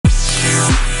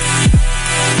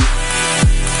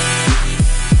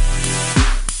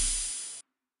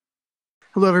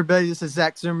Hello, everybody. This is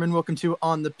Zach Zimmerman. Welcome to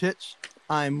On the Pitch.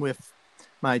 I'm with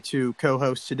my two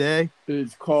co-hosts today.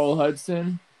 It's Cole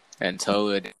Hudson. And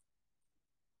Tolu Adeogun.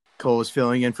 Cole is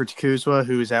filling in for Takuzwa,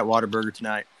 who is at Whataburger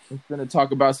tonight. We're going to talk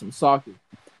about some soccer.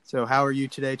 So how are you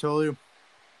today, Tolu?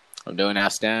 I'm doing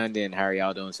outstanding. How are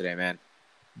y'all doing today, man?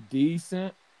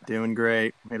 Decent. Doing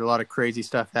great. Made a lot of crazy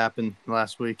stuff happen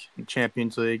last week in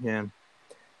Champions League and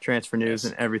transfer news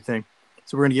and everything.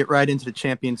 So we're going to get right into the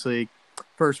Champions League.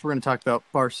 First, we're going to talk about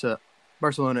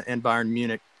Barcelona and Bayern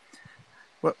Munich.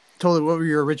 Tolu, what were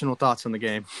your original thoughts on the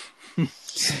game?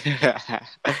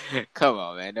 Come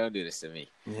on, man. Don't do this to me.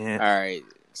 Yeah. All right.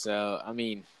 So, I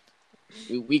mean,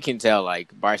 we can tell,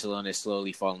 Barcelona is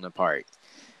slowly falling apart.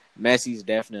 Messi's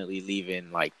definitely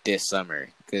leaving, this summer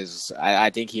because I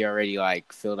think he already,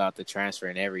 filled out the transfer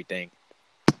and everything.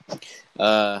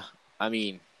 I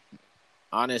mean,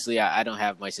 honestly, I don't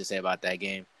have much to say about that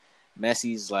game.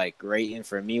 Messi's rating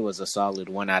for me was a solid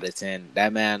 1 out of 10.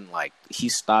 That man, he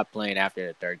stopped playing after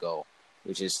the third goal,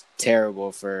 which is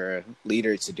terrible for a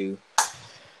leader to do.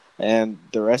 And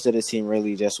the rest of the team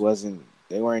really just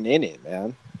they weren't in it,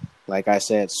 man. Like I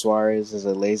said, Suarez is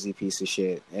a lazy piece of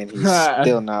shit, and he's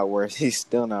still not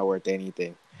worth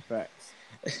anything. Facts.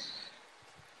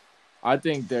 I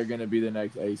think they're gonna be the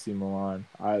next AC Milan.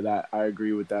 I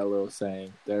agree with that little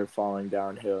saying. They're falling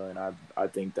downhill, and I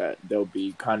think that they'll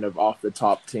be kind of off the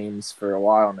top teams for a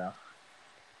while now.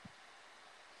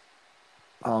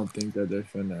 I don't think that they're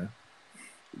gonna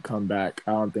come back.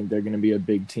 I don't think they're gonna be a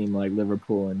big team like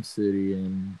Liverpool and City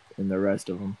and the rest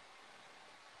of them.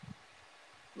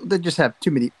 They just have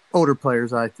too many older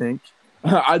players, I think.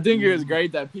 I think it was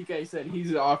great that PK said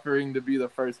he's offering to be the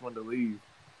first one to leave.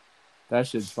 That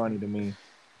shit's funny to me.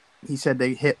 He said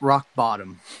they hit rock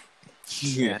bottom.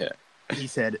 Yeah. He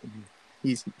said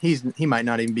he might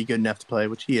not even be good enough to play,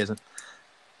 which he isn't.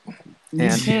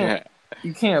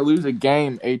 You can't lose a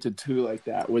game 8-2 like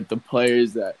that with the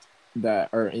players that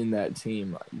are in that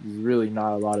team. There's really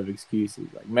not a lot of excuses.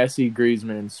 Messi,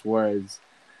 Griezmann, and Suarez,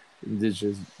 it's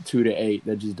just 2-8.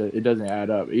 It doesn't add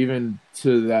up. Even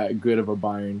to that good of a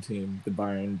Bayern team,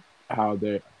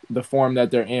 the form that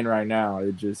they're in right now,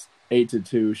 it just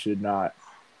 8-2 should not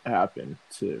happen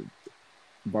to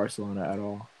Barcelona at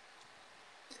all.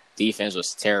 Defense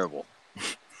was terrible.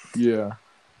 Yeah.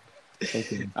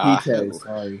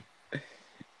 Sorry.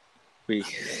 We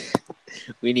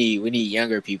need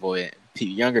younger people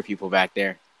back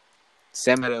there.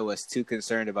 Semedo was too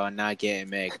concerned about not getting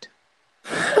megged.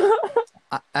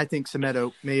 I think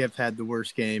Semedo may have had the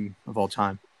worst game of all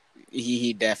time.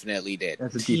 He definitely did.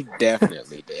 He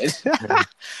definitely did. I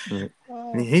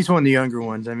mean, he's one of the younger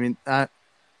ones. I mean, I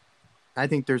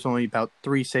think there's only about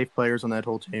 3 safe players on that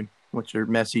whole team, which are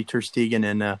Messi, Ter Stegen,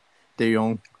 and De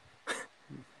Jong.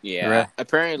 Yeah, right.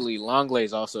 Apparently Longley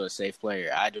is also a safe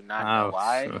player. I do not know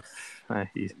why.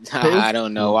 I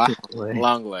don't know why.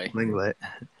 Longley.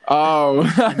 Oh.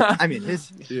 I mean, his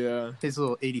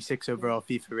little 86 overall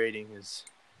FIFA rating is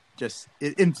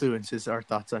it influences our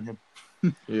thoughts on him.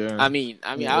 Yeah. I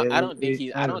don't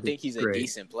think he's a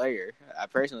decent player. I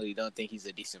personally don't think he's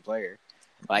a decent player.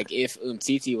 If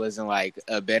Umtiti was in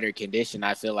a better condition,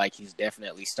 I feel like he's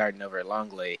definitely starting over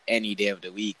Longley any day of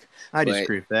the week. I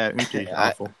disagree with that. Umtiti's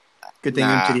awful. Good thing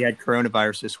Umtiti had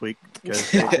coronavirus this week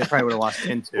because they probably would have lost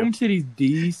 10-2. Umtiti's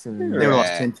decent. They would have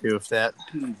lost 10-2 if that.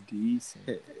 Umtiti's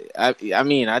decent.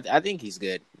 I think he's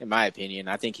good, in my opinion.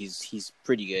 I think he's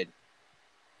pretty good.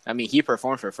 I mean, he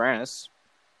performed for France.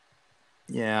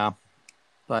 Yeah.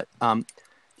 But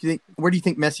where do you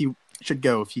think Messi should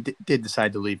go if he did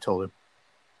decide to leave, Tolu?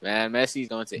 Man, Messi's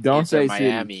going to Inter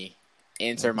Miami.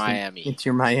 Inter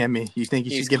Miami. You think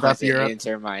he should give up Europe?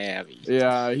 Inter Miami.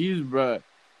 Yeah,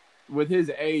 with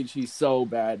his age, he's so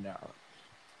bad now.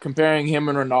 Comparing him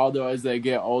and Ronaldo as they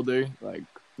get older,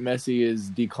 Messi is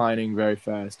declining very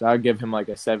fast. I'd give him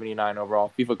a 79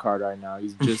 overall FIFA card right now.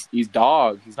 He's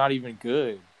dog. He's not even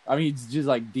good. I mean, he's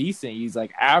just decent. He's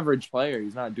average player.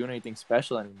 He's not doing anything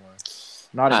special anymore.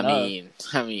 Not enough.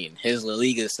 I mean, his La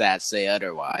Liga stats say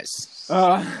otherwise.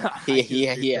 He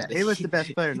was the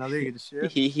best player in La Liga this year.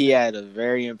 He had a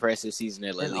very impressive season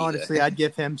at La Liga. Honestly, I'd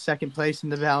give him second place in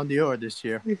the Ballon d'Or this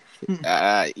year.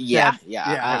 I'd agree with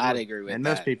that. And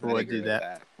most people would do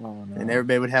that. Oh, no. And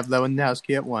everybody would have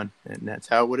Lewandowski at 1, and that's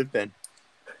how it would have been.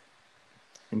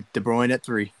 And De Bruyne at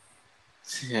 3.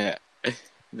 Yeah.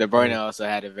 De Bruyne also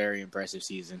had a very impressive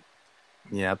season.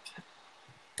 Yep.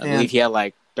 I believe he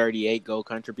had 38 goal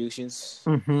contributions,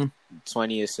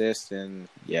 20 assists, and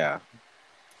yeah.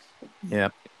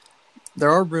 Yep. There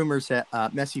are rumors that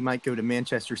Messi might go to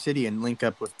Manchester City and link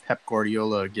up with Pep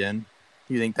Guardiola again.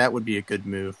 You think that would be a good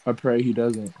move? I pray he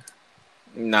doesn't.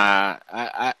 Nah,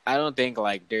 I don't think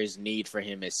like there's need for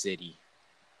him at City.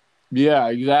 Yeah,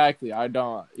 exactly.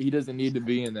 He doesn't need to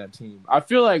be in that team. I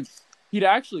feel like he'd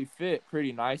actually fit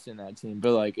pretty nice in that team,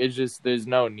 but like it's just there's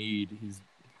no need.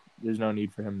 There's no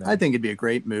need for him there. I think it'd be a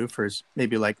great move for his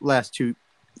maybe like last 2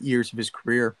 years of his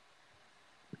career.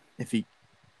 If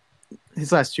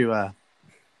his last two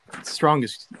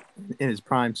strongest in his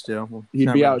prime still. Well,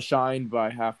 he'd be outshined by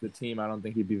half the team. I don't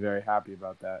think he'd be very happy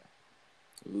about that.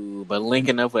 Ooh, but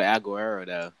linking up with Aguero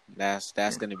though, that's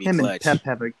going to be him clutch. and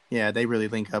Pep they really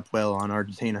link up well on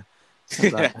Argentina.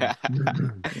 No,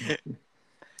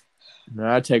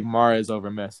 I'd take Mahrez over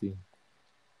Messi.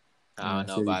 I don't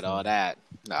know about all that.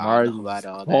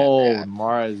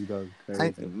 Mahrez goes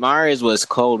crazy. Mahrez was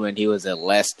cold when he was at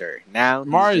Leicester. Now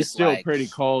Mahrez is still pretty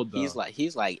cold though.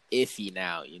 He's like iffy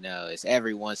now. You know, it's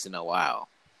every once in a while.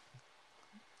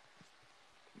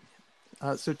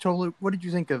 So Tolu, what did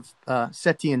you think of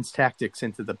Setien's tactics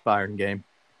into the Bayern game?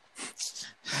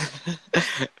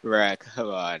 Right,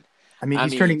 come on. I mean,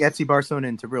 he's turning FC Barcelona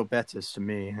into real Betis to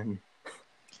me. And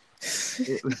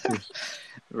it was just...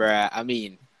 Right. I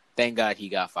mean, thank God he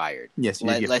got fired. Yes, he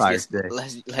did get fired today.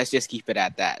 Let's just keep it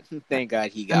at that. Thank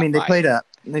God he got fired. I mean,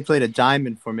 they played a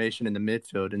diamond formation in the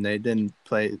midfield, and they didn't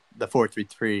play the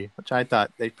 4-3-3, which I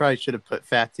thought they probably should have put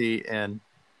Fati and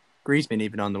Griezmann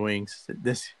even on the wings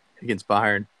against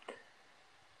Bayern,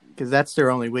 because that's their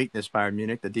only weakness. Bayern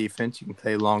Munich, the defense. You can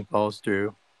play long balls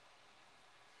through,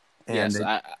 and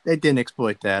they didn't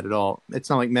exploit that at all.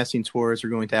 It's not like Messi and Suarez are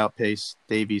going to outpace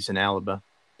Davies and Alaba.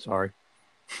 Sorry.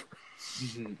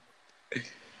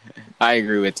 I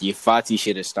agree with you. Fati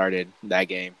should have started that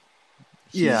game.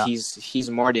 He's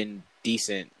more than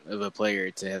decent of a player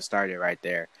to have started right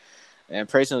there. And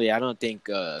personally, I don't think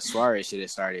Suarez should have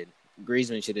started.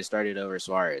 Griezmann should have started over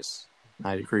Suarez.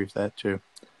 I agree with that too.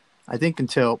 I think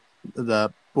until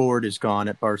the board is gone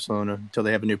at Barcelona, until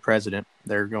they have a new president,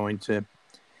 they're going to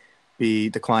be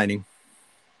declining,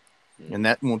 and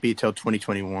that won't be till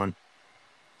 2021.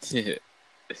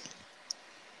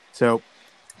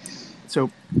 So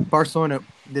Barcelona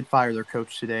did fire their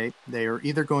coach today. They are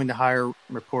either going to hire,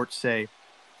 reports say,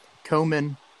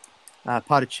 Koeman,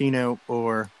 Pochettino,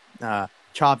 or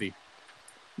Xavi.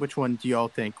 Which one do you all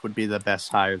think would be the best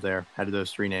hire there out of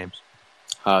those three names?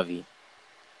 Javi.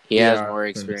 He has more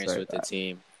experience with the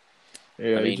team.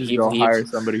 Yeah, I mean, he hire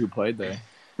somebody who played there.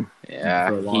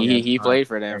 Yeah, he played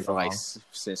for them for like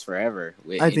since forever.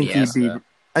 I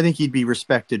think he'd be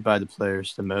respected by the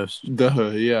players the most.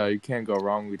 Yeah, you can't go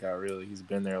wrong with that. Really, he's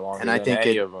been there longer. And I think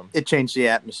any of them. It changed the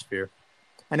atmosphere.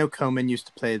 I know Koeman used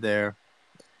to play there.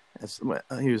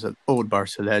 He was an old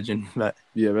Barca legend, but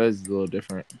yeah, but it's a little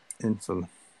different.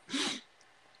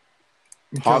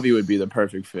 Javi would be the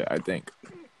perfect fit, I think.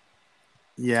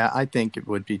 Yeah, I think it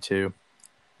would be too.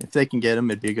 If they can get him,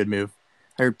 it'd be a good move.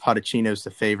 I heard Pochettino's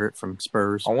the favorite from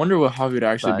Spurs. I wonder what Javi would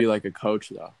actually be like a coach,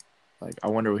 though. Like, I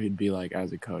wonder what he'd be like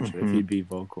as a coach, if he'd be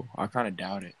vocal. I kind of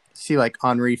doubt it. See, like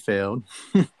Henri failed.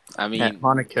 I mean, at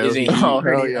Monaco.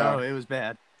 It was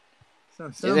bad.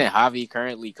 Isn't Javi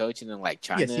currently coaching in like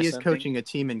China? Yes, he is coaching a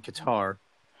team in Qatar.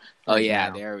 Oh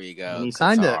yeah, there we go. And he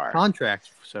signed a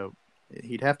contract, so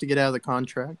he'd have to get out of the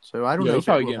contract. So I don't know. He's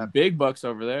probably getting big bucks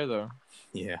over there, though.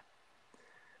 Yeah.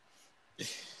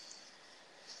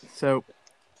 So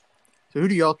who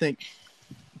do y'all think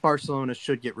Barcelona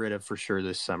should get rid of for sure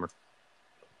this summer?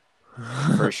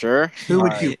 For sure. Who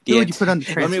would you put on the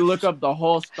transfer? Let me look up the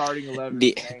whole starting 11.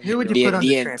 Who would you put on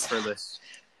the transfer list?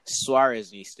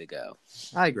 Suarez needs to go.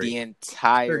 I agree. The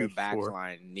entire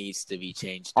backline needs to be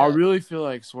changed I up. really feel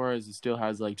like Suarez still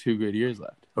has like 2 good years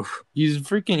left. He's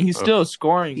still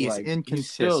scoring. He's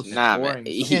inconsistent.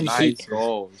 He's nice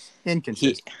goals.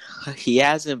 Inconsistent. He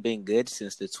hasn't been good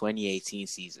since the 2018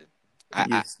 season.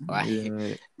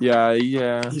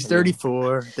 Yeah. He's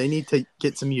 34. They need to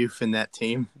get some youth in that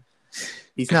team.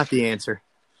 He's not the answer.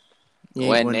 They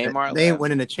ain't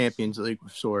winning a Champions League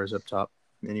with Suarez up top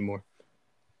anymore.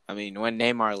 I mean, when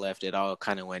Neymar left, it all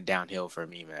kind of went downhill for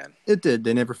me, man. It did.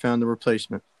 They never found the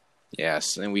replacement.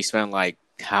 Yes, and we spent like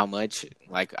how much?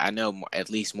 Like I know at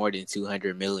least more than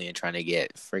 200 million trying to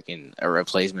get freaking a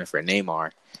replacement for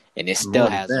Neymar, and it still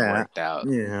hasn't worked out.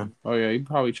 Yeah. Oh yeah, he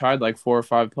probably tried like 4 or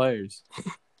 5 players.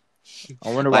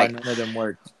 I wonder why none of them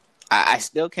worked. I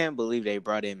still can't believe they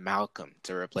brought in Malcolm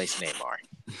to replace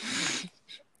Neymar.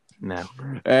 No.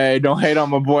 Hey, don't hate on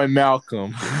my boy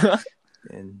Malcolm.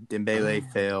 And Dembele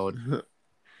failed.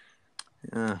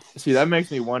 See, that makes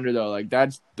me wonder though. Like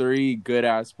that's 3 good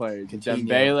ass players: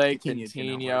 Dembele,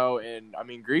 Coutinho, and I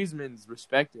mean Griezmann's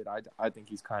respected. I think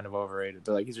he's kind of overrated,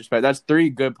 but like he's respected. That's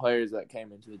 3 good players that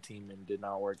came into the team and did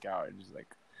not work out. It's just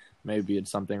like maybe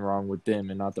it's something wrong with them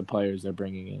and not the players they're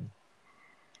bringing in.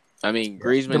 I mean,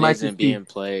 There Griezmann might isn't just be being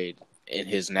played in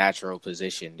his natural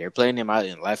position. They're playing him out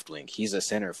in left wing. He's a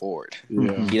center forward.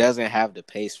 Yeah. He doesn't have the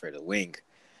pace for the wing.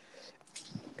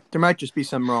 there might just be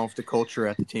something wrong with the culture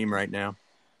at the team right now,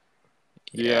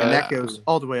 Yeah. and that goes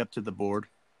all the way up to the board.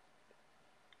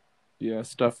 Yeah,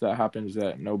 stuff that happens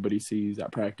that nobody sees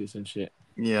at practice and shit.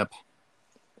 Yep.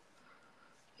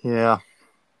 Yeah,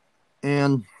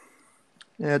 and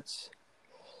it's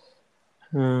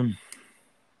What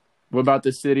about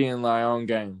the City and Lyon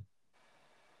game?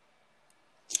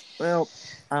 well,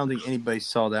 I don't think anybody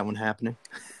saw that one happening.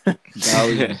 That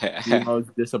was the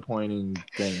most disappointing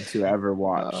thing to ever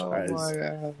watch.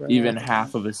 Even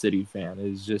half of a City fan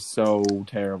is just so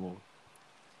terrible.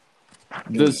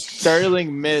 The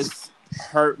Sterling miss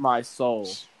hurt my soul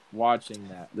watching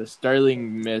that. The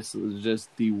Sterling miss was just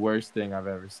the worst thing I've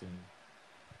ever seen.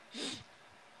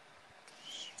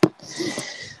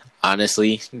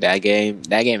 Honestly, that game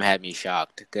had me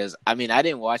shocked because I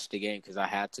didn't watch the game because I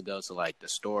had to go to like the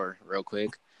store real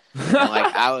quick. And,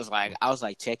 like I was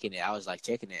checking it.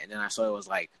 And then I saw it was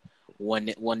like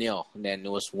 1-0. Then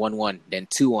it was 1-1. Then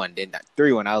 2-1. Then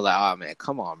 3-1. I was like, oh man,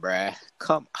 come on, bruh.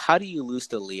 How do you lose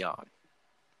to Lyon?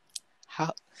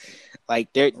 How? Like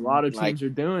a lot of teams are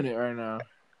doing it right now.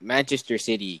 Manchester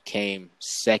City came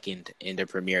second in the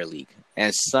Premier League,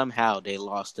 and somehow they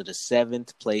lost to the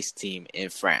 7th place team in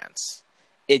France.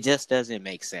 It just doesn't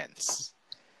make sense.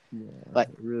 Yeah, it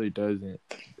really doesn't.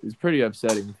 It's pretty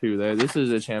upsetting too. This is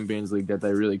a Champions League that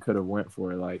they really could have went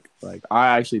for. Like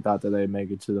I actually thought that they'd make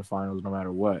it to the finals no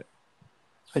matter what.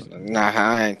 Nah,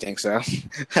 I didn't think so. I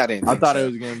thought it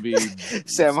was going to be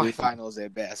semifinals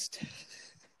at best.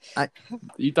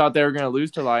 You thought they were going to lose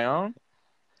to Lyon?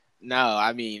 No,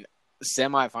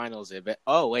 semifinals at best.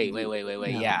 Oh, wait. No,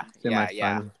 Yeah.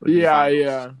 semifinals.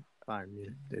 Yeah. Bayern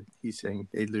Munich. He's saying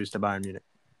they'd lose to Bayern Munich.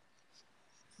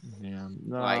 Yeah.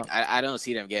 No. Like, I don't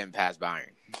see them getting past Bayern.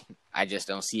 I just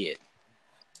don't see it.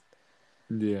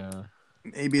 Yeah.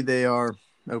 Maybe they are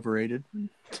overrated.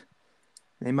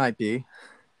 They might be.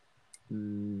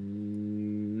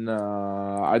 No,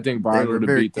 I think Bayern would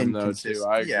have beat them though too.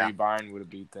 I agree, Bayern would have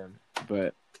beat them,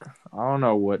 but I don't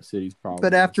know what City's problem.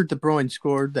 But after De Bruyne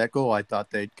scored that goal, I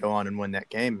thought they'd go on and win that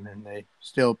game, and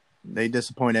they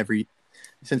disappoint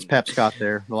since Pep's got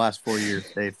there. The last 4 years,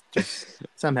 they've just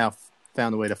somehow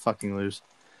found a way to fucking lose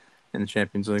in the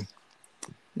Champions League.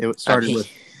 It started with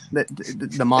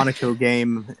the Monaco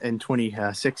game in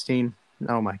 2016.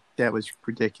 Oh my, that was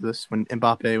ridiculous when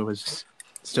Mbappe was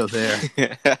still there.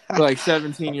 Like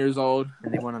 17 years old.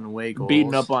 And they went on away goals.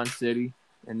 Beating up on City.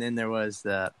 And then there was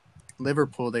the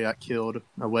Liverpool, they got killed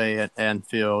away at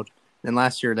Anfield. Then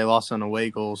last year they lost on away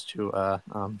goals to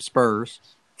Spurs.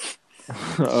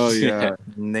 Oh, yeah.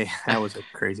 And that was a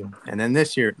crazy one. And then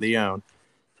this year at Lyon.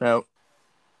 So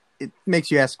it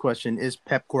makes you ask the question, is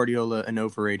Pep Guardiola an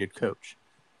overrated coach?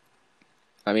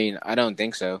 I don't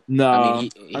think so. No.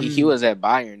 He was at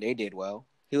Bayern. They did well.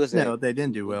 No, they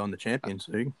didn't do well in the Champions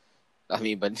League.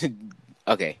 But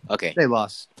okay. They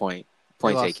lost. Point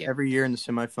They lost taken. every year in the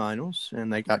semifinals,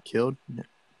 and they got killed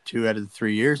 2 out of the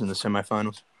 3 years in the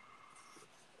semifinals.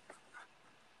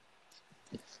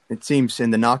 It seems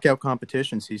in the knockout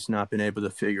competitions, he's not been able to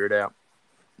figure it out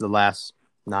the last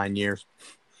 9 years.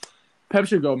 Pep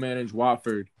should go manage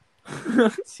Watford.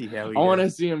 See how he I want to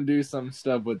see him do some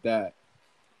stuff with that.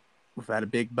 Without a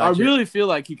big budget. I really feel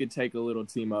like he could take a little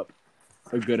team up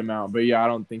a good amount. But, yeah, I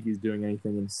don't think he's doing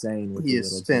anything insane with He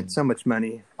has spent so much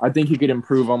money. I think he could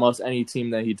improve almost any team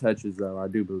that he touches, though. I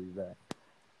do believe that.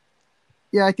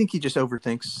 Yeah, I think he just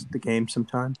overthinks the game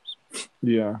sometimes.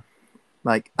 Yeah.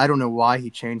 Like, I don't know why he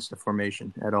changed the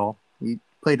formation at all. He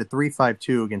played a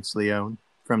 3-5-2 against Lyon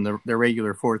from their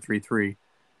regular 4-3-3.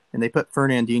 And they put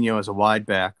Fernandinho as a wide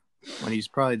back when he's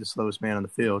probably the slowest man on the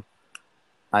field.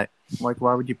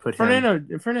 Why would you put him?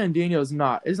 Fernandinho's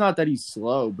not. It's not that he's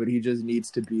slow, but he just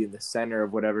needs to be in the center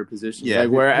of whatever position. Yeah,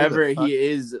 wherever he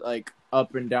is, like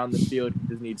up and down the field, he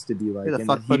just needs to be like. He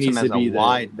needs to be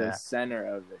the center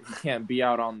of it. He can't be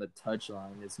out on the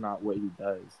touchline. It's not what he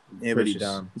does. It's pretty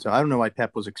dumb. So I don't know why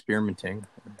Pep was experimenting.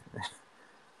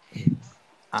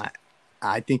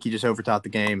 I think he just overthought the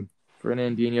game.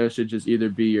 Fernandinho should just either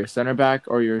be your center back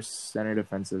or your center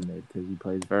defensive mid because he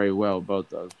plays very well both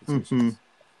those positions. Mm-hmm.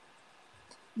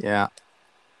 Yeah.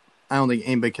 I don't think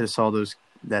anybody could have saw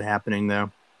that happening,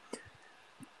 though.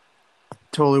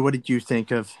 Tolu, what did you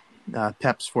think of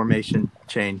Pep's formation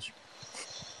change?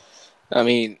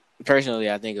 The Personally,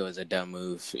 I think it was a dumb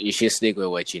move. You should stick with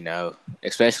what you know,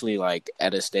 especially like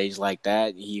at a stage like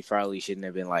that. He probably shouldn't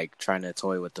have been like trying to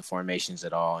toy with the formations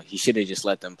at all. He should have just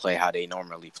let them play how they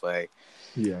normally play.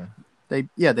 Yeah.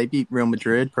 They beat Real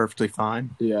Madrid perfectly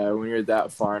fine. Yeah, when you're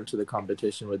that far into the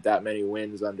competition with that many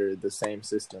wins under the same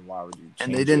system, why would you change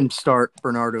And they didn't start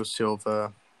Bernardo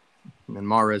Silva, and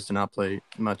Mahrez did not play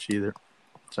much either.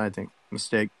 So I think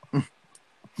mistake.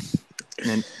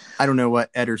 And I don't know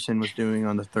what Ederson was doing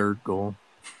on the third goal.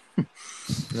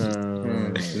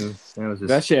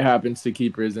 That shit happens to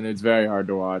keepers, and it's very hard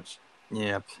to watch.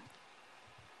 Yep.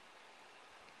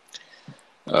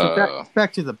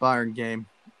 Back to the Bayern game.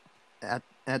 At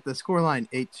the scoreline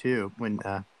 8-2, when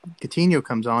Coutinho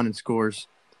comes on and scores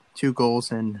 2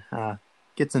 goals and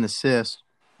gets an assist,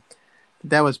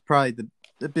 that was probably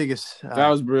the biggest that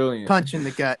was brilliant. punch in the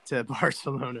gut to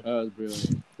Barcelona. That was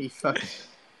brilliant.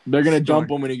 They're going to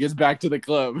dump him when he gets back to the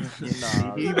club.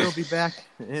 He will be back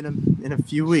in a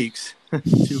few weeks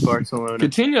to Barcelona.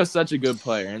 Coutinho's such a good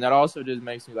player, and that also just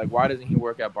makes me like, why doesn't he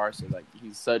work at Barca? Like,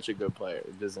 he's such a good player.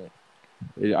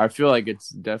 I feel like it's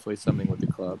definitely something with the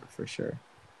club for sure.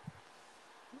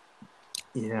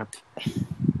 Yeah.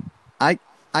 I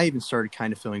even started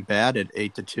kind of feeling bad at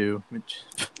 8-2, and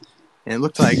it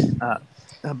looked like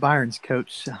Bayern's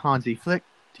coach Hansi Flick,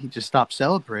 he just stopped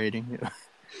celebrating.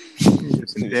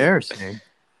 It's embarrassing.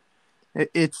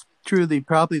 It's truly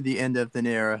probably the end of an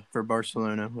era for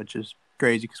Barcelona, which is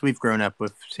crazy because we've grown up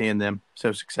with seeing them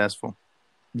so successful.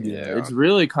 Yeah, it's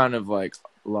really kind of like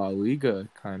La Liga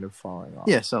kind of falling off.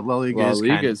 Yeah, so La Liga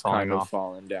is kind of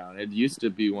falling down. It used to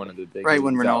be one of the big right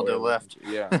when Ronaldo left.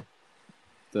 Yeah,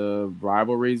 the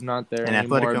rivalry's not there and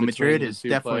anymore. Atletico Madrid is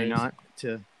definitely players. not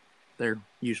to their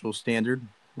usual standard.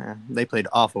 They played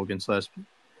awful against us.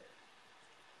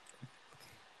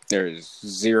 There's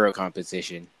zero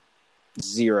competition.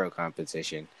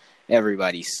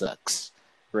 Everybody sucks.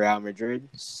 Real Madrid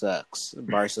sucks.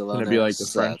 Barcelona be like the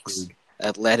sucks. French league.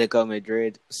 Atletico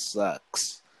Madrid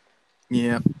sucks.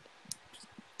 Yeah.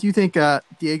 Do you think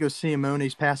Diego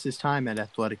Simeone's past his time at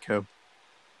Atletico?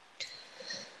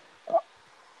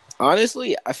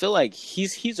 Honestly, I feel like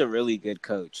he's a really good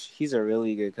coach. He's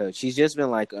just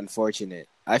been like unfortunate.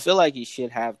 I feel like he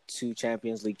should have 2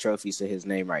 Champions League trophies to his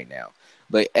name right now.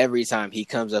 But every time he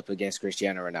comes up against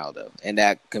Cristiano Ronaldo, and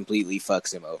that completely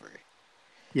fucks him over.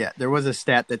 Yeah, there was a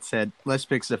stat that said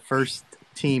Leipzig's the first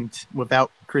team without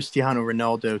Cristiano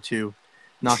Ronaldo to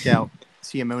knock out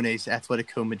Simeone's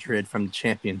Atletico Madrid from the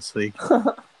Champions League.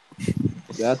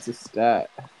 That's a stat.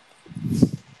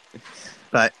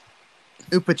 But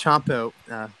Upachampo,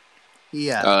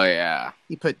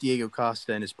 he put Diego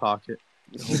Costa in his pocket.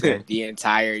 The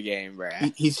entire game, bro.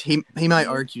 He might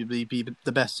arguably be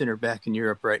the best center back in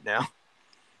Europe right now.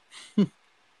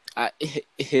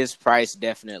 His price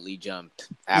definitely jumped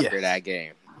after that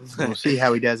game. We'll see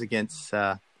how he does against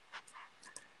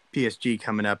PSG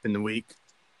coming up in the week.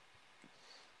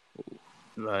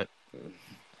 But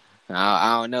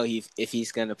I don't know if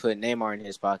he's going to put Neymar in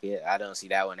his pocket. I don't see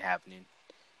that one happening.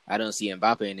 I don't see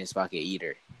Mbappe in his pocket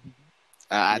either.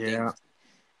 I think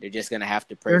they're just going to have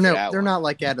to pray for that one. They're not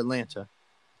like Atalanta.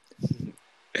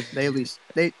 They at least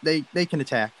they can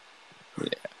attack. Yeah.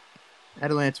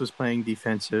 Atalanta was playing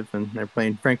defensive, and they're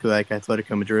playing, frankly, like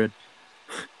Atletico Madrid.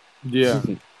 Yeah.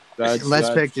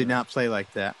 Leipzig did not play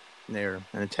like that. They're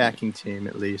an attacking team,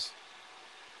 at least.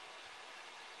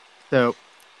 So,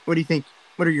 what do you think?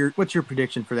 What's your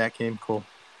prediction for that game, Cole?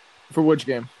 For which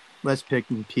game? Leipzig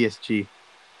and PSG.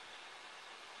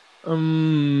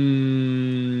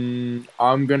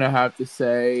 I'm gonna have to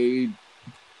say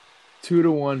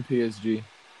 2-1 PSG.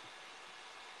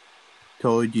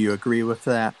 Cole, do you agree with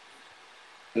that?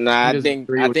 Nah, I think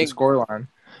the scoreline.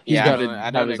 Yeah,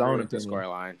 I don't agree with the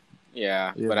scoreline.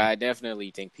 Yeah, but I definitely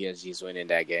think PSG's winning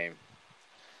that game.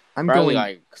 I'm probably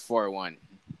going like 4-1.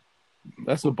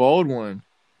 That's a bold one.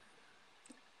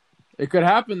 It could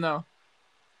happen though.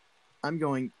 I'm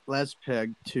going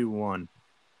Leipzig 2-1.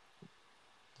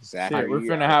 Zach, we're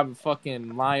gonna have a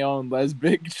fucking Lyon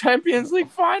Leipzig Champions League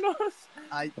finals.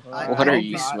 What are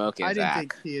you smoking, I didn't Zach?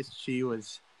 think PSG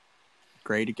was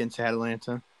great against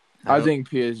Atalanta. I think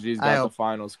PSG's got the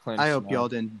finals clinched. I hope now. y'all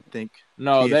didn't think.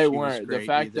 No, PSG they was weren't. The great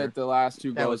fact either. that the last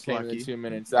 2 goals came lucky. in 2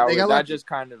 minutes, They got that lucky. just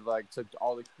kind of like took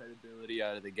all the credibility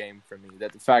out of the game for me.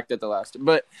 That the fact that the last,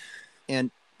 but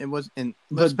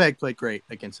Leipzig played great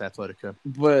against Atletico.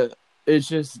 But it's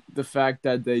just the fact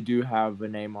that they do have a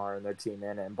Neymar in their team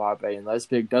and Mbappe, and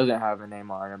Leipzig doesn't have a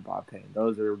Neymar and Mbappe.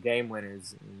 Those are game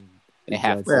winners. They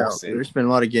have there's been a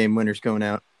lot of game winners going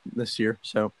out this year,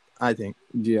 so I think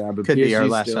but could be our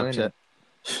PSG's last still in upset.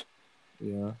 it.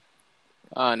 Yeah.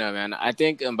 Oh no, man! I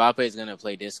think Mbappe is gonna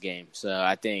play this game, so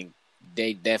I think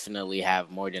they definitely have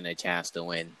more than a chance to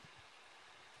win.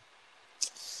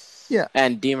 Yeah,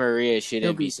 and Di Maria He'll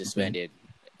shouldn't be be suspended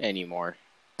anymore.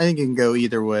 I think it can go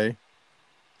either way.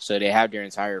 So they have their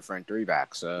entire front three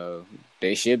back, so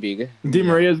they should be good. Di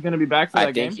Maria is going to be back for that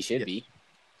I game? think he should Yeah. be.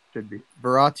 Should be.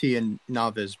 Verratti and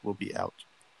Naves will be out.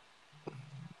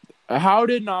 How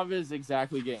did Naves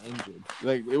exactly get injured?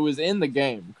 Like, it was in the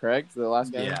game, correct? The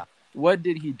last game? Yeah. What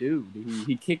did he do?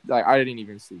 He kicked, like, I didn't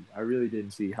even see. I really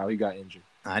didn't see how he got injured.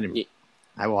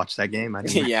 I watched that game. I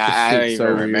didn't. Yeah, I don't It's even so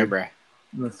weird. remember.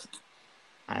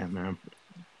 I don't know.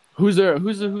 Who's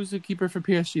the keeper for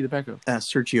PSG, the backup?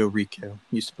 Sergio Rico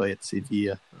used to play at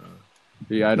Sevilla.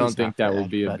 Yeah, I don't He's think not that will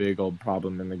bad, be a but- big old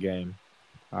problem in the game.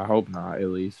 I hope not, at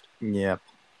least. Yep.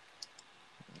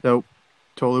 So,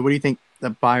 Tolu, what do you think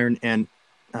the Bayern and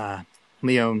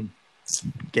Lyon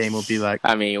game will be like?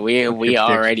 I mean, What's your we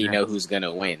already prediction know who's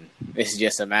gonna win. It's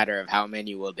just a matter of how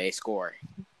many will they score.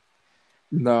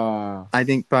 Nah. I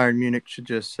think Bayern Munich should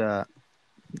just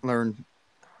learn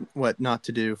what not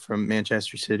to do from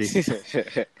Manchester City.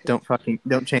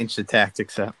 Don't change the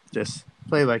tactics up. Just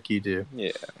play like you do.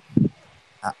 Yeah.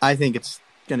 I think it's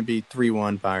going to be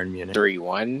 3-1 Bayern Munich.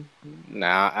 3-1?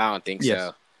 Nah, I don't think Yes.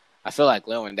 so. I feel like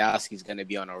Lewandowski's gonna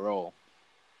be on a roll.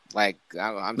 Like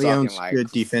I'm Lyon's talking like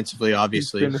good defensively,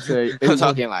 obviously. Gonna say, I'm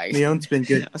talking like Lyon's been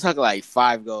good. I'm talking like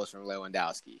 5 goals from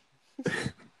Lewandowski.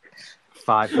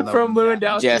 5 From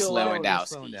Lewandowski. Just alone.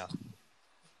 Lewandowski.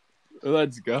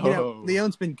 Let's go.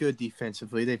 Lyon's been good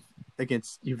defensively. They've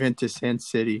against Juventus and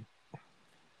City.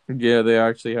 Yeah, they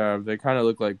actually have. They kind of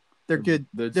look like They're good.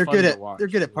 It's They're fun good to at watch. they're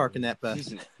good at parking that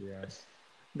bus. Yeah.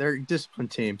 They're a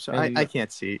disciplined team, so And- I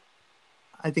can't see.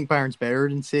 I think Bayern's better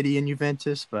than City and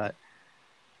Juventus, but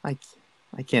I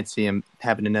can't see him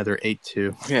having another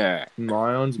 8-2. Yeah.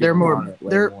 Lyon's They're gonna more want it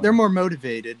way they're more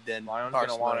motivated than Lyon's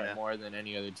gonna want Barcelona. it more than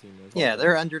any other team. Yeah,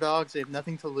 they're underdogs. They have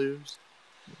nothing to lose.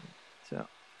 So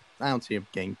I don't see them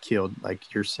getting killed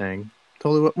like you're saying.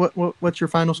 Tolu, what's your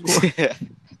final score?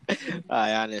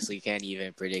 I honestly can't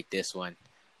even predict this one.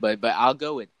 But I'll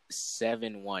go with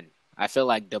 7-1. I feel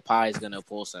like Depay is gonna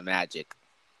pull some magic.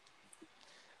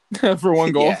 for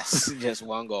one goal. Yes, just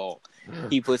one goal.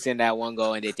 He puts in that one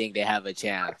goal and they think they have a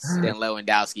chance. Then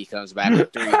Lewandowski comes back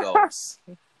with 3 goals.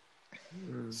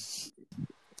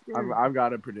 I've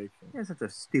got a prediction. That's such a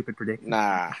stupid prediction.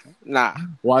 Nah.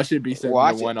 Watch it be 7-1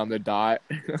 Watch it. on the dot.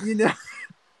 You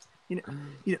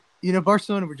know,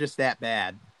 Barcelona were just that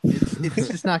bad. It's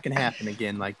just not going to happen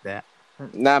again like that.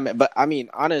 Nah, man, but I mean,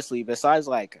 honestly, besides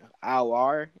like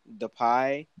Aouar,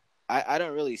 Depay, I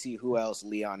don't really see who else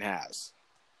Leon has.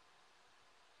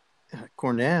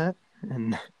 Cornet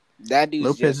and That dude's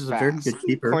Lopez just is fast. a very good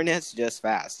keeper. Cornet's just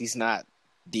fast. He's not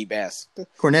the best.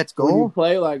 Cornet's When you goal.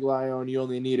 play like Lyon, you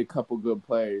only need a couple good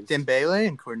players. Dembele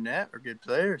and Cornet are good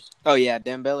players. Oh yeah,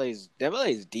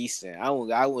 Dembele's decent.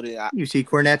 I wouldn't You see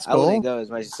Cornet's goal. go as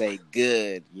much as say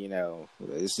good. You know,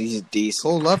 he's decent.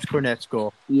 Cole loved Cornet's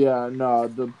goal. Yeah, no,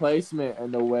 the placement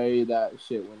and the way that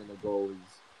shit went in the goal was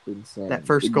insane. That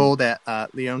first goal that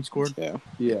Leon scored. Yeah.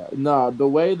 Yeah, no, the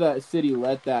way that City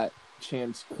let that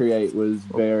chance create was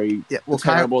very Yeah, well,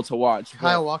 terrible to watch.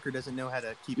 Kyle Walker doesn't know how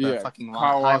to keep a fucking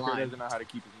Kyle high Walker line. doesn't know how to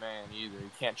keep his man either. He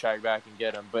can't track back and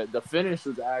get him. But the finish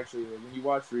was actually, when you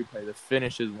watch the replay, the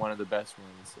finish is one of the best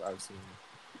ones I've seen.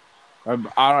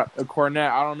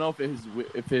 Cornet, I don't know if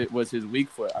it was his weak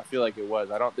foot. I feel like it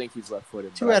was. I don't think he's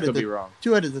left-footed. Two But I out of could the- be wrong.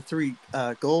 2 out of the 3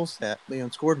 goals that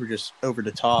Leon scored were just over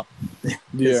the top.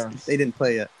 Yeah. They didn't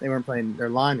play it. They weren't playing their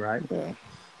line right. Yeah.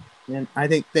 And I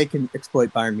think they can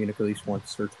exploit Bayern Munich at least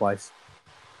once or twice.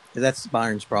 'Cause that's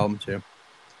Bayern's problem too.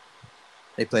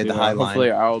 They played the high Hopefully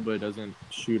line. Alba doesn't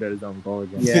shoot at his own goal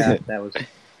again. Yeah, that was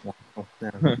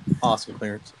awesome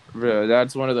clearance. Bro,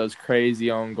 that's one of those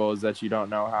crazy own goals that you don't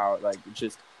know how, like,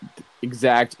 just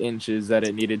exact inches that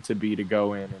it needed to be to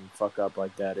go in and fuck up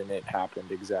like that, and it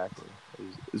happened exactly.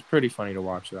 It was pretty funny to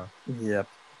watch, though. Yep.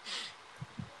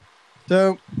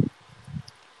 So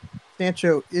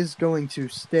Sancho is going to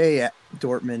stay at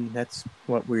Dortmund. That's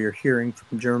what we're hearing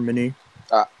from Germany.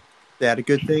 Is that a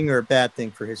good thing or a bad thing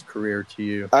for his career to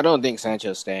you? I don't think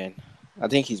Sancho's staying. I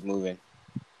think he's moving.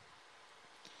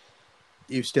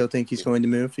 You still think he's going to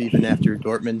move even after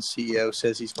Dortmund's CEO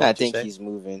says he's going I to think stay? he's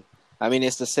moving. I mean,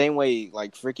 it's the same way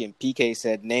like freaking PK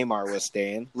said Neymar was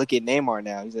staying. Look at Neymar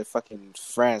now. He's in fucking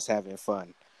France having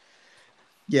fun.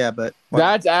 Yeah, but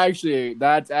That's actually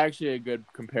a good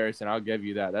comparison. I'll give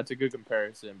you that. That's a good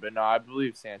comparison. But no, I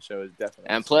believe Sancho is definitely.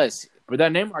 And plus, but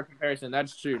that Neymar comparison,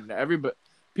 that's true. Everybody,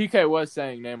 PK was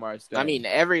saying Neymar is staying. I mean,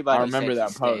 everybody. I remember said that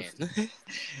he's post. staying.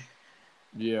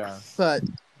 Yeah. But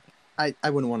I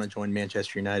wouldn't want to join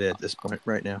Manchester United at this point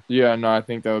right now. Yeah, no, I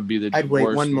think that would be the I'd wait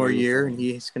worst one more move. year, and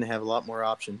he's going to have a lot more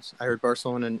options. I heard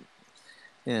Barcelona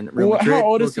and Real Well, Madrid. how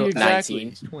old is will he go- exactly? 19.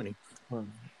 He's 20.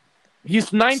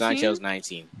 He's 19? Sancho's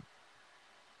 19.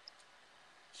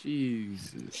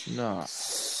 Jesus, no.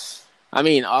 I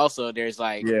mean, also there's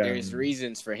Yeah. there's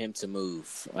reasons for him to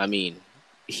move. I mean,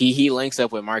 he links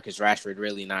up with Marcus Rashford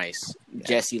really nice. Yeah.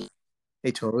 Jesse,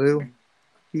 Hey, Tolu,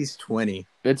 he's 20.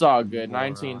 It's all good.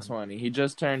 Moron. 19, 20. He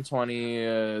just turned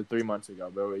 20 3 months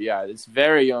ago. But yeah, it's a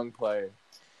very young player.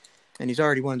 And he's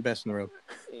already one of the best in the world.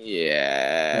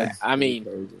 yeah. That's I mean,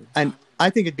 crazy. And I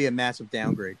think it'd be a massive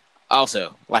downgrade.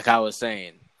 also, like I was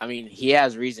saying, I mean, he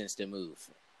has reasons to move.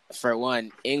 For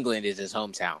one, England is his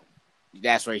hometown.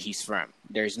 That's where he's from.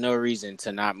 There's no reason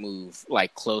to not move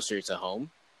like closer to home.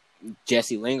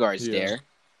 Jesse Lingard's there.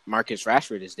 Marcus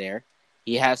Rashford is there.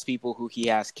 He has people who he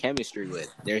has chemistry with.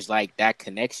 There's like that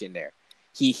connection there.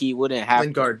 He wouldn't have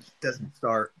Lingard doesn't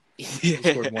start. He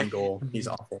scored one goal. He's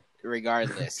awful.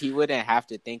 regardless. He wouldn't have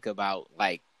to think about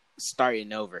like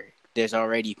starting over. There's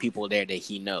already people there that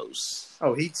he knows.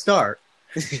 Oh, he'd start.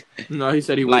 No, he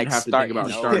said he Like wouldn't have to think about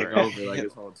starting starting over like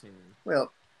his whole team.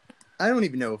 Well, I don't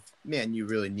even know if, man, you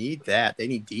really need that. They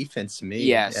need defense to me.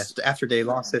 Yes. After they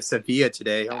lost at Sevilla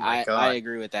today, oh my God. I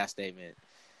agree with that statement.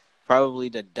 Probably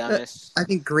the dumbest. I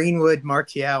think Greenwood,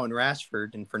 Martial, and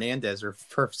Rashford and Fernandez are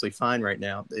perfectly fine right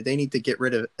now. They need to get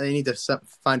rid of. They need to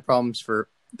find problems for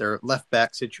their left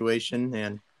back situation,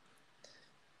 and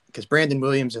because Brandon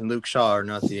Williams and Luke Shaw are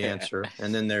not the answer.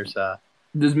 And then there's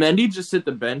Does Mendy just sit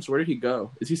the bench? Where did he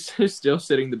go? Is he still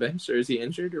sitting the bench, or is he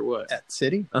injured, or what? at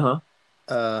City. Uh-huh.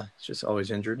 He's just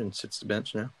always injured and sits the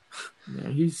bench now. Yeah,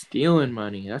 he's stealing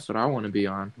money. That's what I want to be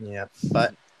on. Yeah,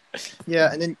 but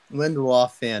yeah, and then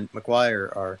Lindelof and Maguire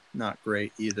are not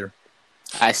great either.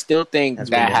 I still think That's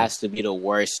that pretty bad. has to be the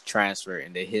worst transfer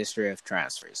in the history of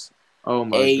transfers. Oh,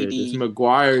 my 80. goodness.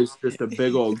 Maguire's just a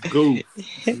big old goof.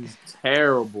 He's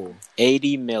terrible.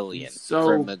 80 million So-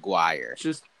 for Maguire.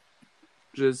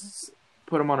 Just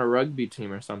put him on a rugby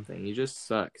team or something. He just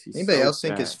sucks. He's Anybody so else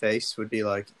think bad. his face would be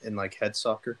like in like head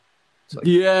soccer? It's like,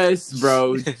 Yes,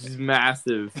 bro. He's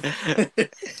massive.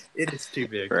 it is too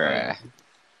big. Bruh.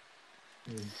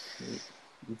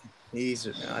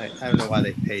 I don't know why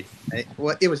they paid.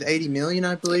 What it was 80 million,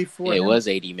 I believe. For It him. was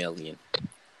 80 million.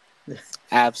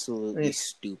 Absolutely Yeah.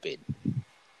 stupid.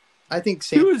 I think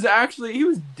He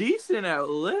was decent at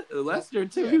Leicester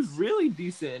too. He was Yes. really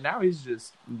decent. And now he's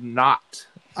just not.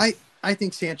 I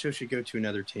think Sancho should go to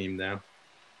another team now.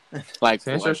 Like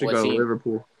Sancho what should go to team?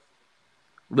 Liverpool.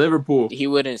 Liverpool. He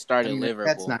wouldn't start I at mean, that's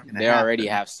Liverpool. not gonna They already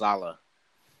happen. have Salah.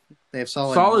 They have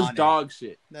Salah. Salah's and Mane. dog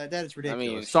shit. That is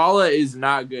ridiculous. Salah is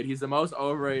not good. He's the most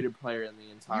overrated player in the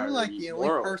entire You're like the only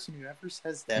world. person who ever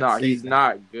says that. No, Say he's that.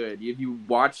 not good. If you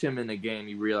watch him in a game,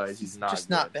 you realize he's not just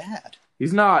good. not bad.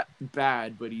 He's not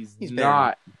bad, but he's He's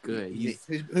not good. He's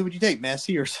Who would you take,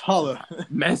 Messi or Salah?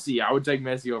 Messi. I would take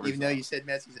Messi over Even though Salah. you said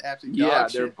Messi's absolute Yeah,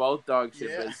 dog they're shit. both dog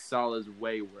shit, Yeah. but Salah's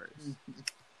way worse.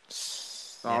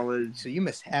 Salah's So you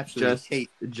must absolutely just hate.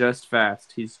 just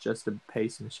fast. He's just a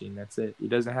pace machine. That's it. He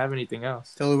doesn't have anything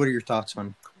else. Tell me, what are your thoughts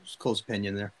on Cole's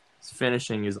opinion there? His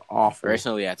finishing is awful.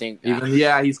 Personally, I think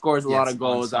He scores a lot Yes, of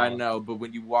goals. on I Salah. know, but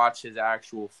when you watch his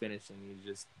actual finishing,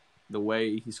 the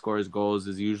way he scores goals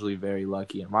is usually very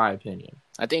lucky, in my opinion.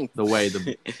 I think The way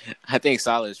the I think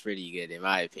Salah is pretty good in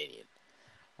my opinion.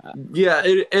 yeah,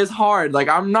 it's hard. Like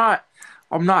I'm not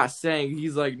saying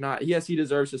he's like not. Yes, he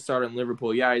deserves to start in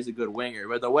Liverpool. Yeah, he's a good winger,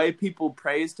 but the way people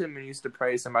praised him and used to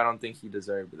praise him, I don't think he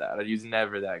deserved that. He's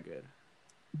never that good.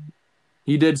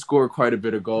 He did score quite a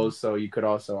bit of goals, so you could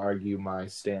also argue my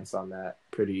stance on that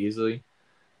pretty easily.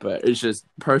 But it's just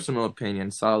personal opinion.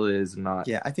 Salah is not.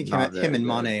 Yeah, I think Not him and very good.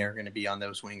 Mane are going to be on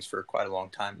those wings for quite a long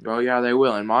time. Oh yeah, they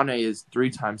will. And Mane is 3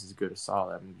 times as good as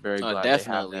Salah. I'm very glad.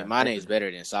 Definitely, they have Mane that. is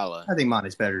better than Salah. I think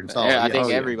Mane's better than Salah. I yes. think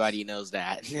yeah. everybody knows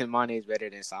that. Mane is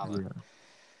better than Salah. Yeah.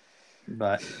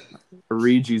 But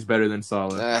Origi's better than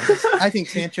Salah. I think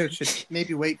Sancho should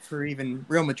maybe wait for even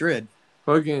Real Madrid.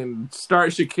 Fucking start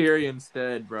Shaqiri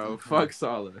instead, bro. Fuck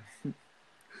Salah.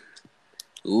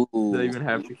 Ooh, Do they even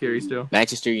have Shaqiri still?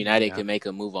 Manchester United Yeah. could make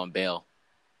a move on Bale.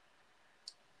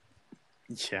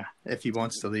 Yeah, if he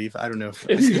wants to leave, I don't know if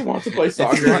If he wants to play if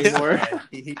soccer he wants- anymore.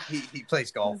 he plays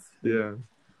golf. Yeah.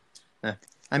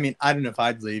 I mean, I don't know if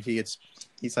I'd leave. He's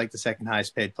like the second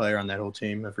highest paid player on that whole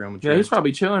team of Real Yeah, Madrid. he's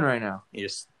probably chilling right now. He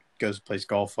just goes and plays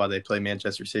golf while they play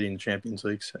Manchester City in the Champions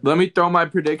League. So. Let me throw my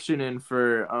prediction in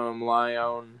for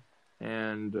Lyon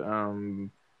and why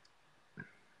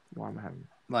am I having?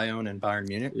 Lyon and Bayern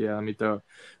Munich. Yeah, let me throw.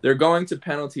 They're going to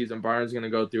penalties, and Bayern's going to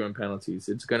go through in penalties.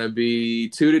 It's going to be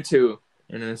 2-2.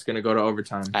 and then it's going to go to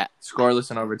overtime. I-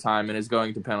 Scoreless in overtime, and it's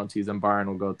going to penalties, and Bayern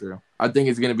will go through. I think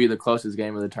it's going to be the closest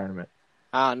game of the tournament.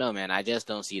 I don't know, man. I just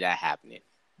don't see that happening.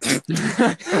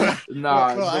 The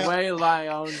way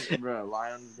Lyon's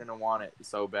going to want it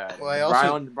so bad.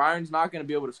 Bayern's not going to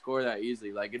be able to score that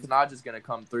easily. Like, it's not just going to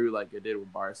come through like it did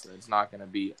with Barca. It's not going to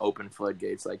be open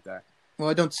floodgates like that. Well,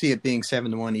 I don't see it being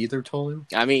 7-1 either, Tolu.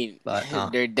 I mean, But,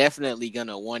 they're definitely going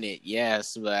to want it,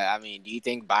 yes. But, I mean, do you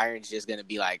think Bayern's just going to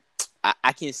be like,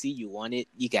 I can see you want it.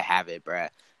 You can have it, bruh.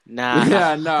 Nah.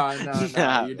 Yeah, no.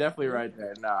 You're definitely right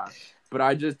there. Nah. But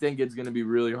I just think it's going to be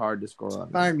really hard to score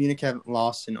on. Bayern Munich haven't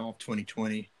lost in all of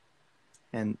 2020.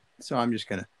 And so I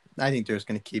think they're just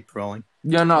going to keep rolling.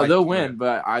 Yeah, no, they'll win,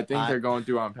 but I think they're going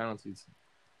through on penalties.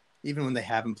 Even when they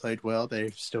haven't played well,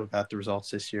 they've still got the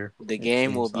results this year. The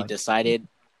game will be decided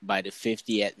by the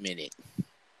 50th minute.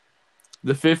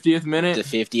 The 50th minute? The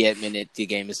 50th minute, the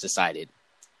game is decided.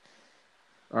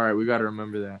 All right, we got to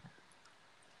remember that.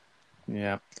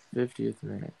 Yeah. 50th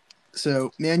minute.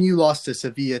 So, Man U lost to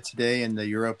Sevilla today in the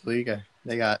Europa League.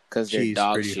 They got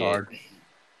cheesed pretty hard.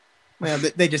 Well,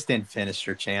 they just didn't finish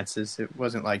their chances. It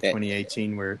wasn't like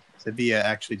 2018 where Sevilla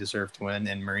actually deserved to win,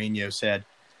 and Mourinho said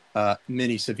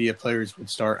many Sevilla players would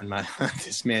start on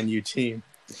this Man U team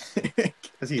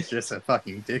because he's just a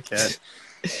fucking dickhead.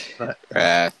 But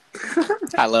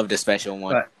I love the special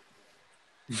one.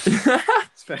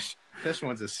 Special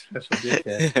one's a special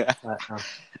dickhead.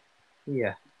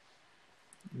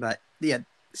 But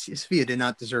Sevilla did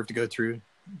not deserve to go through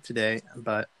today.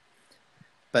 But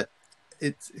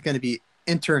it's going to be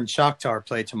Inter and Shakhtar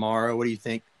play tomorrow. What do you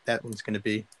think that one's going to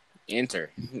be?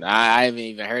 Inter. I haven't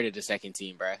even heard of the second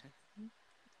team, bro.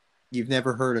 You've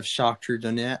never heard of Shakhtar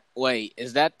Donetsk? Wait,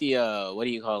 is that the what do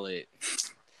you call it?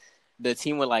 The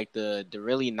team with like the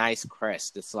really nice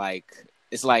crest. It's like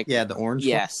the orange.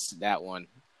 Yes, that one.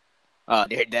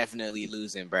 They're definitely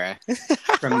losing, bruh.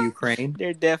 From Ukraine?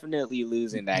 They're definitely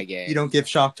losing that game. You don't give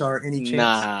Shakhtar any chance?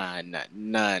 Nah,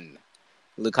 none.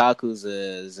 Lukaku's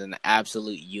is an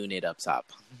absolute unit up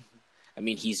top. I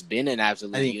mean, he's been an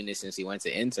absolute unit since he went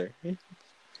to Inter.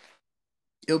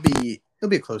 It'll be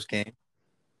a close game.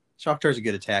 Shakhtar's a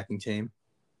good attacking team.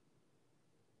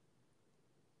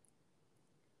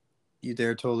 You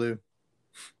there, Tolu?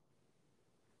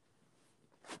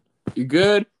 You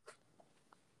good?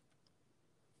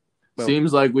 Well,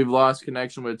 seems like we've lost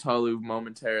connection with Tolu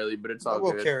momentarily, but it's all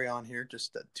good. We'll carry on here,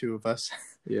 just the two of us.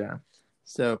 Yeah.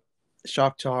 So,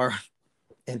 Shakhtar,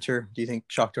 Inter. Do you think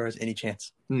Shakhtar has any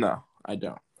chance? No, I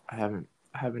don't. I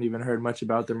haven't even heard much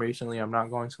about them recently. I'm not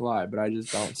going to lie, but I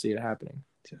just don't see it happening.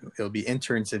 So it'll be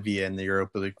Inter and Sevilla in the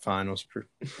Europa League finals,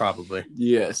 probably.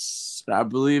 Yes, I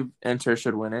believe Inter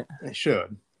should win it. They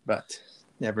should, but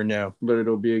never know. But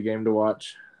it'll be a game to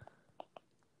watch.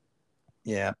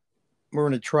 Yeah. We're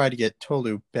going to try to get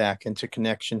Tolu back into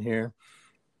connection here.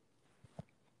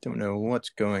 Don't know what's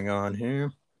going on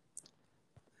here.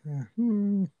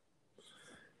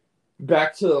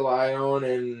 Back to the Lyon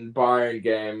and Bayern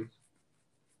game.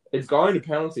 It's going to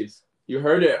penalties. You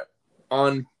heard it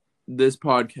on this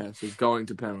podcast. It's going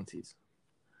to penalties.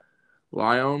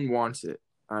 Lyon wants it.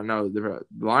 I know.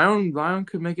 Lyon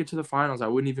could make it to the finals. I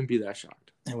wouldn't even be that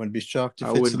shocked. I wouldn't be shocked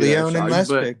if it's Lyon and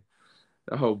Leipzig.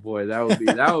 Oh boy, that would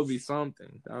be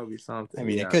something. That would be something. I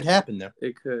mean, it could happen though.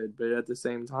 It could, but at the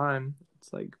same time,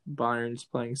 it's like Bayern's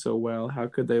playing so well. How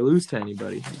could they lose to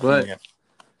anybody? But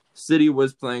City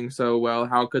was playing so well.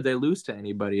 How could they lose to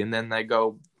anybody? And then they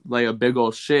go lay a big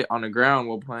old shit on the ground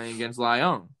while playing against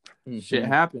Lyon. Mm-hmm. Shit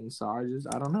happens. So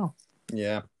I don't know.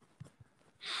 Yeah.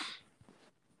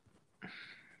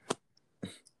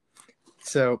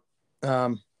 So,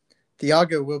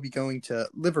 Thiago will be going to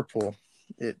Liverpool.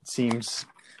 It seems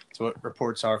that's what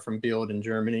reports are from Bild in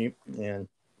Germany, and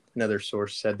another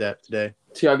source said that today.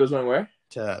 Thiago's going where?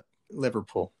 To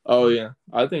Liverpool. Oh yeah,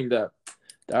 I think that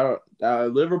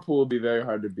Liverpool will be very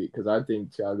hard to beat because I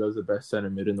think Thiago's the best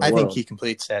center mid in the world. I think he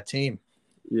completes that team.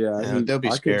 Yeah, they'll be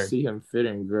scared. I can see him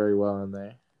fitting very well in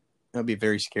there. That'll be a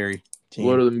very scary team.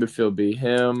 What will the midfield be?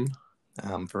 Him,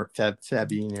 for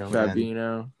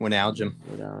Fabinho,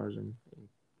 Wijnaldum.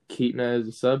 Keaton as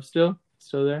a sub still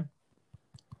there.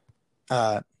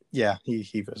 Yeah,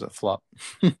 he was a flop.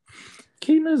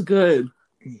 Keaton is good.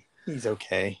 He's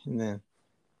okay. And then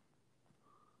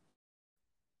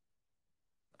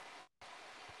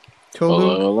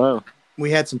Tolu, hello.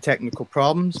 We had some technical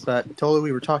problems, but Tolu,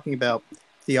 we were talking about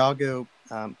Thiago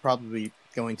probably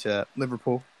going to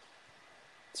Liverpool.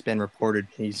 It's been reported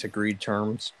he's agreed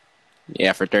terms.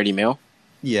 Yeah, for 30 mil?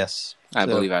 Yes. I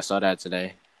believe I saw that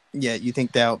today. Yeah, you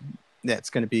think that's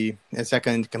going to be – is that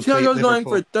going to complete Thiago's Liverpool? going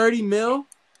for 30 mil?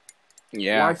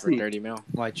 Yeah, for YT. 30 mil.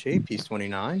 Why Chape? He's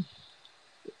 29.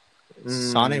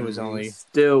 Sane was only.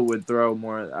 Still would throw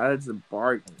more. That's a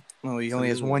bargain. Well, he only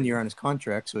has 1 year on his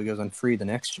contract, so he goes on free the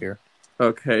next year.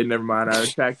 Okay, never mind. I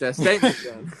retract that statement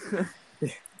then.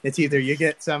 It's either you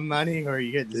get some money or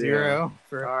you get zero.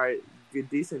 All right, good,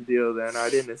 decent deal then. I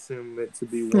didn't assume it to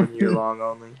be 1 year long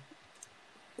only.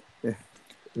 Yeah.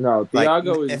 No,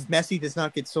 Thiago is. If Messi does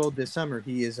not get sold this summer,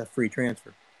 he is a free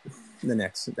transfer.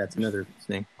 That's another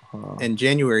thing. In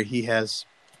January, his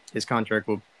contract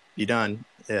will be done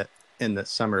in the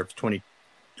summer of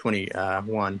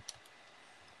 2021.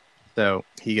 So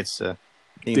he gets to.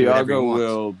 Thiago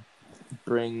will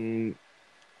bring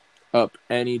up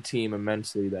any team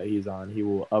immensely that he's on. He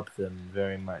will up them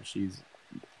very much. He's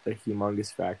a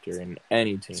humongous factor in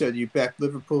any team. So do you back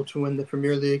Liverpool to win the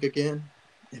Premier League again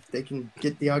if they can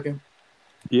get Thiago?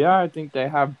 Yeah, I think they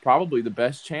have probably the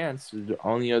best chance. The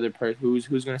only other person who's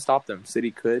going to stop them?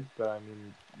 City could, but I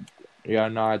mean, yeah,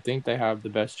 no, I think they have the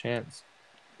best chance.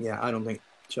 Yeah, I don't think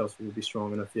Chelsea will be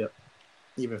strong enough yet,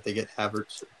 even if they get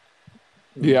Havertz.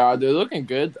 Yeah, they're looking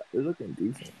good. They're looking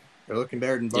decent. They're looking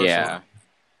better than Barcelona.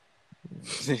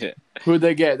 Yeah. Who'd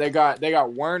they get? They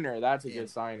got Werner. That's a good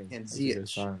signing. And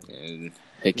Ziyech. And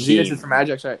Ziyech is from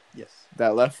Ajax, right? Yes.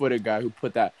 That left-footed guy who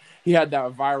put that. He had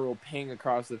that viral ping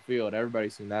across the field.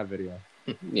 Everybody's seen that video.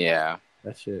 Yeah.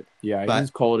 That shit. Yeah,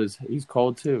 he's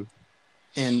cold too.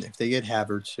 And if they get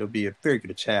Havertz, it'll be a very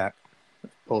good attack.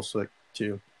 Pulisic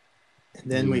too.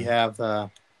 And then we have,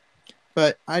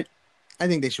 but I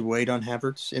think they should wait on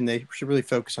Havertz and they should really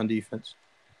focus on defense.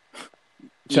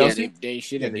 Chelsea? Yeah, they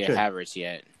shouldn't get Havertz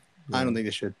yet. I don't think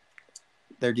they should.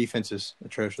 Their defense is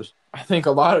atrocious. I think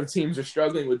a lot of teams are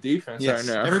struggling with defense right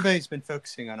now. Everybody's been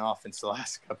focusing on offense the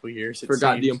last couple of years.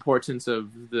 Forgot the importance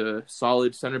of the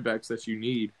solid center backs that you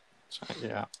need.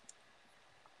 Yeah.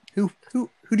 Who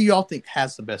do y'all think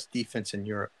has the best defense in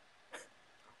Europe?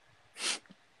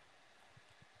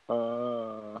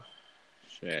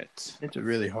 Shit. It's a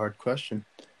really hard question.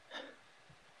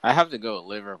 I have to go with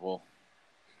Liverpool.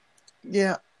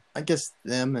 Yeah, I guess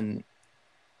them and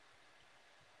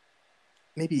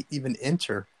maybe even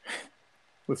Inter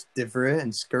with De Vrij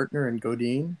and Skrtel and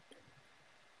Godin.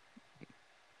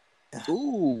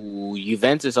 Ooh,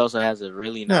 Juventus also has a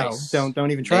really nice. No,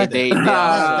 don't even try that. They also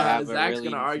have Zach's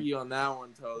gonna argue on that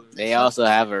one, Tolu. They also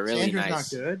have a really Sandro's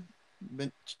nice. not good,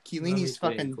 but Chiellini's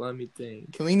fucking. Let me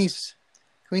think. Chiellini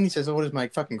says, "Oh, what is my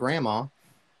fucking grandma?"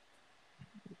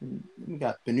 We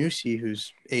got Benucci,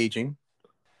 who's aging.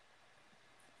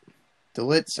 De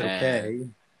Ligt's okay.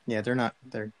 Yeah, they're not.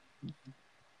 They're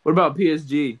What about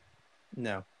PSG?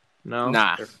 no.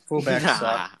 Nah. Their fullbacks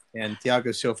suck, and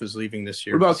Thiago Silva's leaving this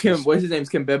year. What about Kim? What's his name?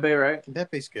 Kimpembe, right?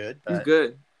 Kimbepe's good. He's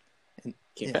good.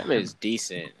 Kimpembe is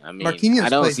decent. I mean, Marquinhos I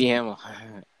don't plays- see him.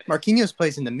 Marquinhos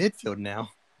plays in the midfield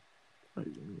now.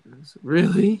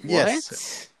 Really?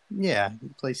 Yes. Yeah, he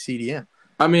plays CDM.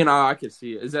 I mean, I could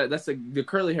see it. That's the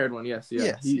curly haired one? Yes, yeah.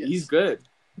 Yes, He's good.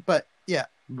 But yeah,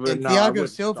 But and no, I Thiago wouldn't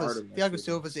start him next season.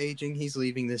 Silva's aging. He's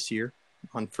leaving this year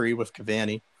on free with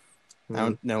Cavani. I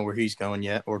don't know where he's going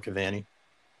yet, or Cavani.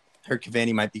 Heard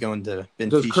Cavani might be going to Benfica.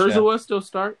 Does Kurzawa still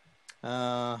start?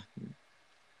 Nah.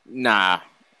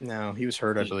 No, he was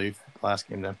hurt, I believe, last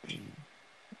game though.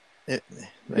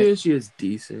 PSG is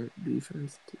decent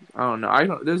defense. I don't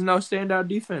know. There's no standout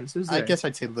defense, is there? I guess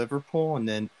I'd say Liverpool, and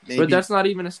then maybe. But that's not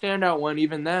even a standout one.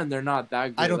 Even then, they're not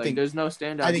that good. I don't think there's no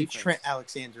standout. I think defense. Trent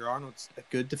Alexander-Arnold's a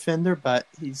good defender, but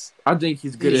I think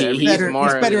he's good He's at He's better at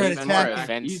more attacking.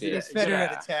 offensive. He's better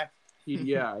at attack.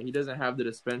 He doesn't have the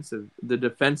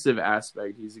defensive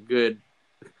aspect. He's good.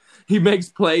 He makes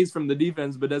plays from the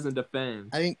defense, but doesn't defend.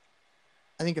 I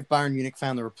think if Bayern Munich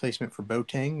found the replacement for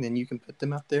Boateng, then you can put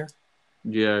them up there.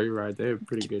 Yeah, you're right. They're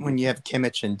pretty good. When you have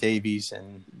Kimmich and Davies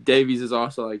and Davies is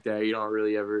also like that. You don't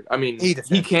really ever. I mean, he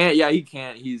can't. Yeah, he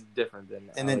can't. He's different than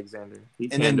Alexander. He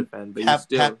can defend, but he's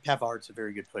still. Pavard's a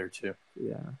very good player too.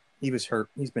 Yeah, he was hurt.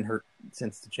 He's been hurt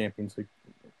since the Champions League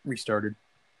restarted.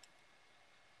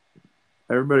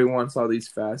 Everybody wants all these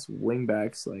fast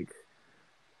wingbacks like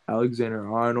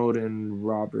Alexander-Arnold and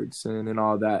Robertson and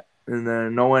all that. And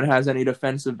then no one has any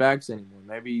defensive backs anymore.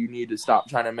 Maybe you need to stop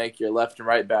trying to make your left and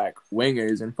right back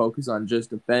wingers and focus on just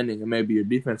defending, and maybe your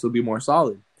defense will be more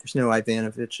solid. There's no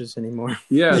Ivanoviches anymore.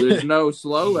 Yeah, there's no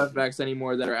slow left backs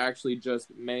anymore that are actually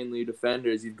just mainly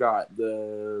defenders. You've got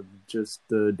the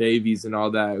Davies and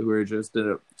all that who are just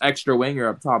an extra winger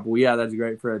up top. Well, yeah, that's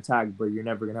great for attack, but you're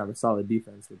never going to have a solid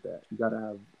defense with that. You got to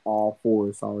have all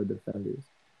four solid defenders.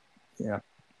 Yeah.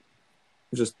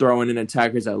 Just throwing in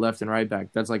attackers at left and right back.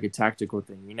 That's like a tactical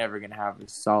thing. You're never going to have a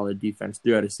solid defense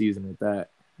throughout a season with that.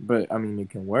 But, I mean, it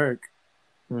can work.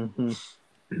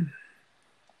 Mm-hmm.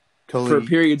 Totally. for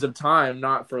periods of time,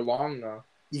 not for long though.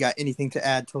 You got anything to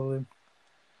add, Tolu?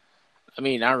 I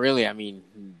mean, not really. I mean,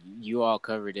 you all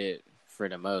covered it for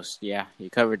the most. Yeah, you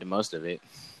covered the most of it.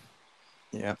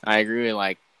 Yeah. I agree with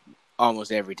like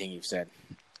almost everything you've said.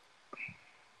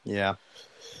 Yeah.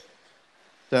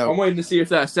 So I'm waiting to see if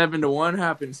that 7-1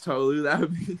 happens, Tolu.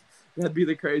 That'd be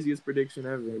the craziest prediction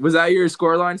ever. Was that your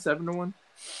scoreline, 7-1?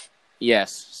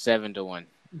 Yes, 7-1.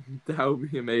 That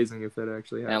would be amazing if that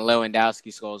actually happened. And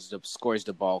Lewandowski scores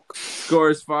the bulk.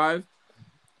 Scores 5?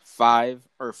 5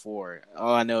 or 4.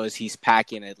 All I know is he's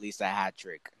packing at least a hat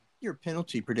trick. your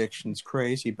penalty prediction's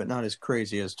crazy, but not as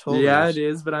crazy as Tolu's. Yeah, it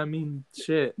is, but I mean,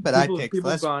 shit. But people, I picked people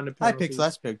less. gone to I picked penalties.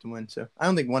 less pick to win, so I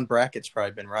don't think one bracket's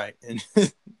probably been right. And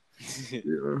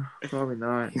Yeah, probably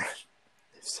not.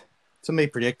 somebody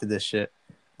predicted this shit.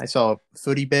 I saw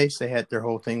Footy Base. They had their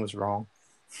whole thing was wrong.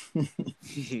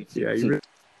 Yeah, you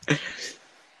really...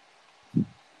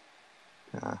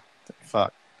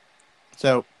 Fuck.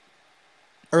 So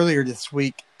earlier this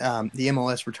week, the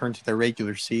MLS returned to their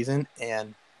regular season,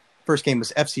 and first game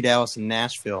was FC Dallas and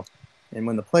Nashville. And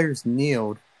when the players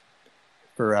kneeled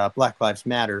for Black Lives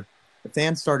Matter, the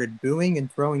fans started booing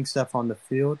and throwing stuff on the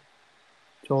field.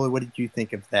 Tolu, what did you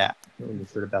think of that when you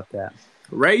heard about that?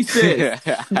 Racist.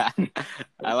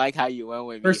 I like how you went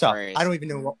with First me off, first. I don't even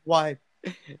know why.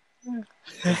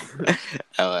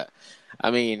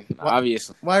 I mean,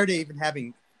 obviously. Why are they even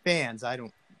having fans? I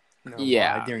don't know.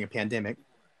 Yeah. Why during a pandemic.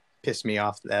 Pissed me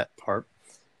off that part.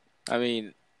 I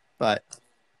mean, But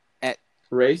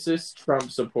Racist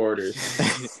Trump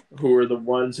supporters who are the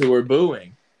ones who are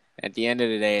booing. at the end of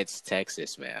the day, it's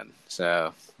Texas, man.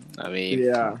 So, I mean,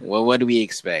 Yeah. what do we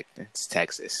expect? It's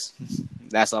Texas.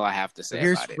 That's all I have to say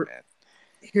Here's about it, man.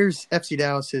 here's FC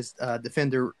Dallas's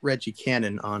defender Reggie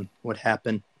Cannon on what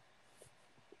happened.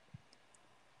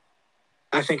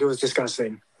 I think it was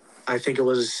disgusting. I think it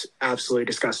was absolutely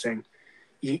disgusting.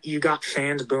 You got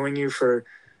fans booing you for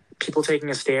people taking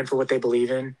a stand for what they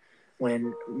believe in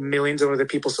when millions of other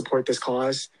people support this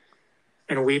cause.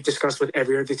 And we've discussed with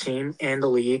every other team and the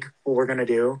league what we're going to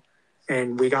do.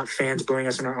 And we got fans booing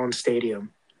us in our own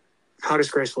stadium. How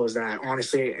disgraceful is that?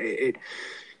 Honestly, it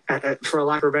for a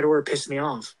lack of a better word, pissed me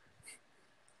off.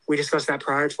 We discussed that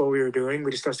prior to what we were doing.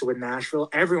 We discussed it with Nashville.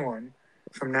 Everyone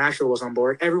from Nashville was on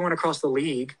board. Everyone across the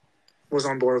league was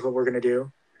on board with what we're going to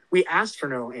do. We asked for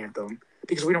no anthem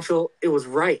because we don't feel it was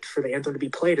right for the anthem to be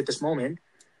played at this moment.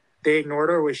 They ignored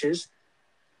our wishes.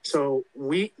 So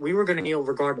we were going to kneel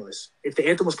regardless if the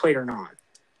anthem was played or not.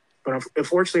 But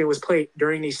unfortunately, it was played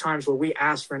during these times where we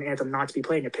asked for an anthem not to be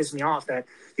played. And it pissed me off that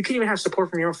you can't even have support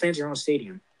from your own fans in your own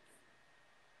stadium.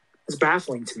 It's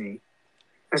baffling to me.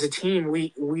 As a team,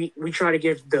 we try to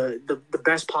give the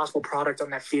best possible product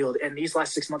on that field. And these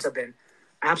last 6 months have been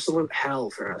absolute hell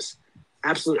for us.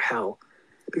 Absolute hell.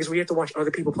 Because we have to watch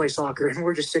other people play soccer. And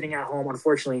we're just sitting at home,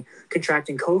 unfortunately,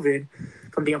 contracting COVID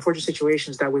from the unfortunate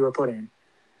situations that we were put in.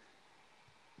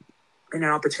 And an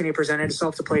opportunity presented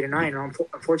itself to play tonight. And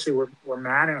unfortunately, we're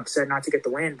mad and upset not to get the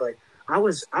win. But I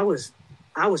was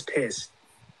pissed.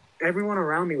 Everyone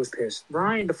around me was pissed.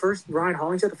 Ryan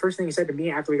Hollingshead, the first thing he said to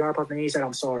me after we got up off the knee, he said,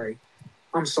 "I'm sorry.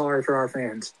 I'm sorry for our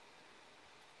fans."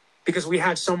 Because we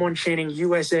had someone chanting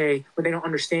USA when they don't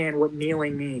understand what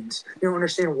kneeling means. They don't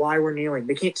understand why we're kneeling.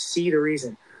 They can't see the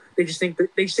reason. They just think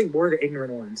we're the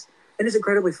ignorant ones. And it's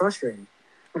incredibly frustrating.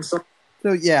 I'm sorry.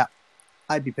 So yeah,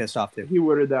 I'd be pissed off too. He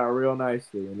worded that real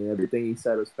nicely, and everything he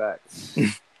said was facts.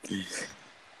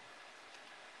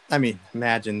 I mean,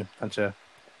 imagine a bunch of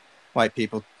white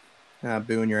people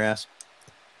booing your ass.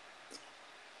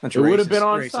 Bunch of It would have been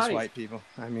on racist site. white people.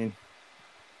 I mean,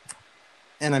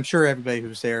 and I'm sure everybody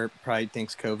who's there probably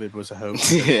thinks COVID was a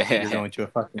hoax. You're going to a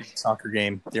fucking soccer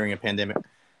game during a pandemic,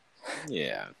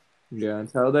 Yeah. Yeah,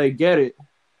 until they get it.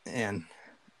 and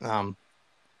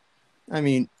I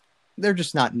mean, they're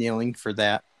just not kneeling for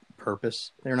that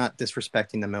purpose. They're not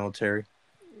disrespecting the military.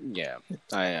 Yeah.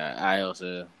 I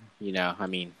also, I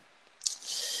mean,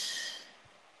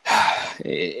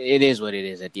 it is what it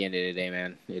is at the end of the day,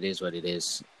 man. It is what it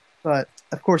is. But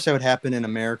of course, that would happen in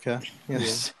America.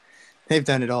 Yes, they've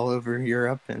done it all over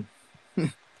Europe, and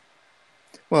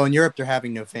well, in Europe they're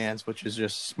having no fans, which is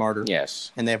just smarter.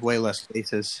 Yes. And they have way less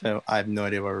cases, so I have no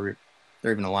idea why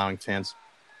they're even allowing fans.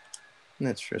 And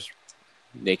that's just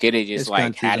They could have just This like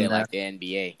country's had a it like mess. the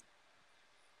NBA.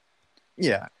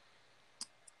 yeah,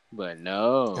 But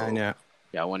no. I know.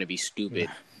 Y'all want to be stupid.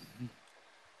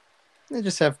 They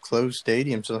just have closed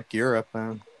stadiums like Europe.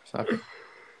 Soccer,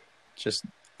 just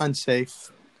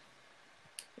unsafe.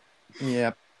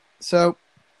 Yeah. So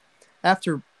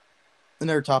after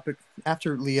another topic,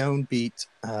 after Lyon beat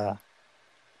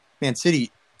Man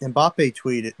City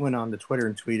Mbappe went on to Twitter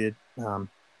and tweeted,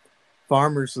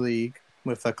 Farmers League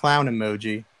with a clown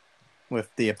emoji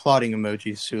with the applauding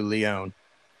emojis to Lyon.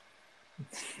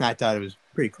 I thought it was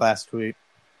a pretty class tweet.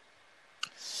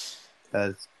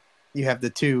 Because you have the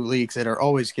two leagues that are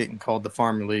always getting called the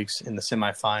farmer leagues in the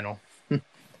semifinal.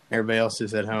 Everybody else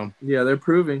is at home. Yeah, they're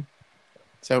proving.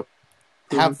 So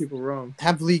Proving people wrong.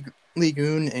 Have Ligue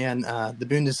 1 and the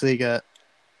Bundesliga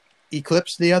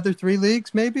eclipse the other three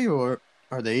leagues, maybe? Or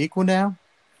are they equal now?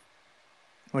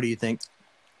 What do you think?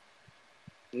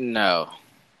 No.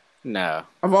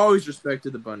 I've always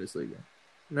respected the Bundesliga.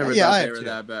 Never thought they were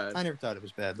that bad. I never thought it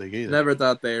was bad league either. Never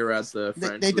thought they were at the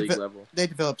French league level. They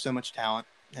develop so much talent,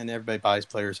 and everybody buys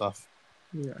players off.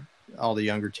 Yeah, all the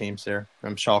younger teams there,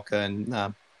 from Schalke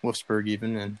and Wolfsburg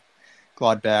even, and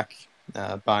Gladbach,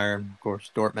 Bayern, of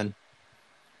course, Dortmund.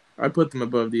 I put them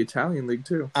above the Italian league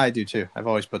too. I do too. I've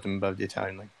always put them above the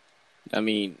Italian league. I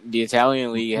mean, the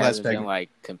Italian league hasn't been like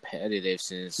competitive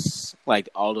since like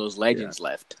all those legends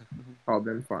left. All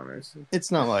them farmers.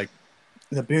 It's not like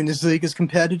the Bundesliga is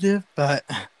competitive, but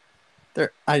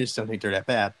I just don't think they're that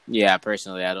bad. Yeah,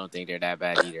 personally, I don't think they're that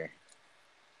bad either.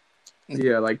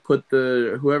 Yeah, like put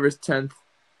whoever's 10th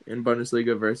in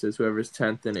Bundesliga versus whoever's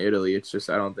 10th in Italy. It's just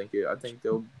I think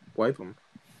they'll wipe them.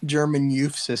 German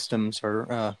youth systems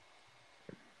are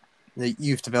the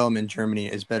youth development in Germany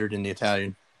is better than the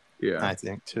Italian. Yeah, I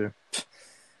think too.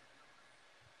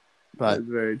 But that's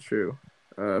very true.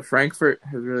 Frankfurt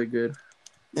has really good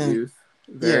youth.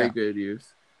 Very good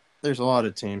youth. There's a lot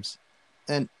of teams.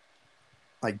 And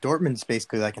like Dortmund's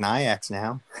basically like an Ajax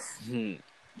now.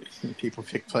 People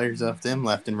pick players off them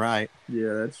left and right.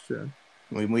 Yeah, that's true.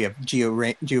 We have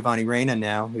Giovanni Reina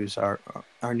now, who's our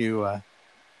new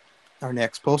our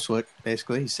next Pulswick,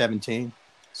 basically. He's 17.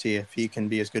 See if he can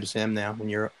be as good as him now in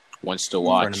Europe. Wants to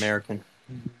watch. For an American.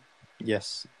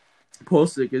 Yes.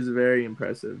 Pulisic is very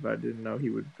impressive. I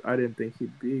didn't think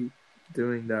he'd be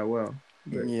doing that well.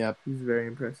 But he's very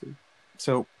impressive.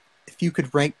 So, if you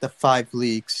could rank the 5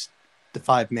 leagues, the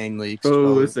 5 main leagues.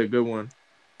 Oh, it's a good one.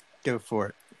 Go for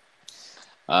it.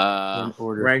 In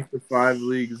order. Rank the 5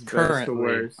 leagues best to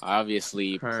worst.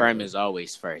 Obviously, Prem is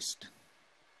always first.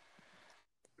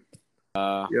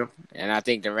 Yep. And I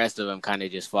think the rest of them kind of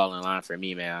just fall in line for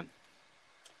me, man.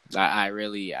 I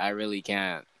really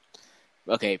can't.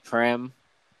 Okay, Prem,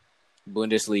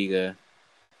 Bundesliga,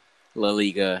 La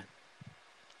Liga,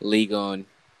 Ligue 1,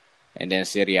 and then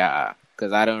Serie A.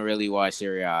 Because I don't really watch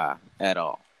Serie A at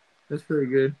all. That's pretty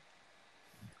good.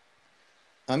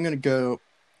 I'm going to go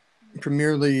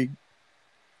Premier League,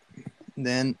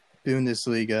 then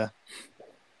Bundesliga,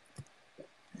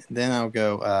 then I'll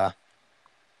go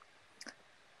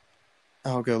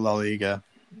La Liga,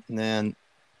 and then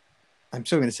I'm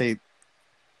still going to say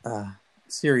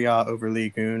Serie A over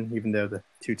Ligue 1, even though the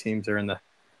two teams are in the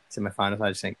semifinals. I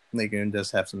just think Ligue 1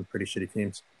 does have some pretty shitty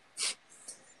teams.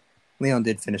 Lyon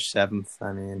did finish 7th.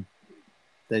 I mean,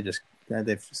 they've just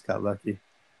got lucky.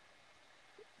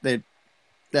 That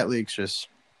league's just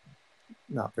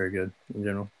not very good in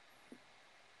general.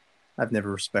 I've never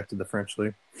respected the French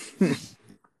league.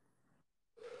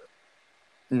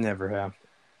 Never have.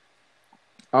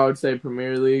 I would say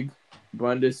Premier League,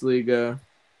 Bundesliga,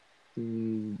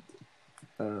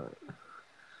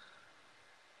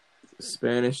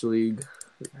 Spanish league.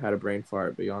 Had a brain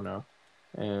fart, but y'all know.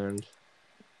 And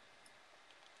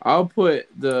I'll put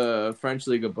the French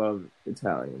league above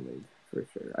Italian league for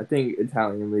sure. I think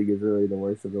Italian league is really the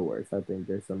worst of the worst. I think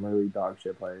there's some really dog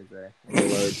shit players there. And the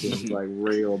lower teams, like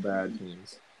real bad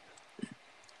teams.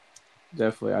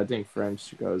 Definitely, I think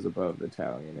French goes above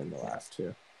Italian in the last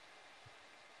two.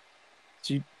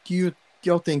 So do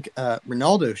y'all think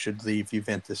Ronaldo should leave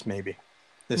Juventus maybe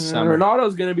this summer?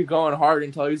 Ronaldo's going to be going hard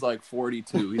until he's like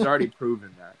 42. He's already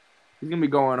proven that. He's going to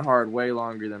be going hard way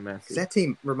longer than Messi. That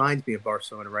team reminds me of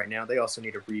Barcelona right now. They also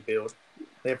need a rebuild.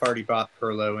 They've already brought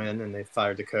Pirlo in, and they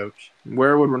fired the coach.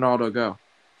 Where would Ronaldo go?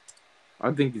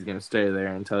 I think he's going to stay there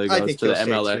until he goes to the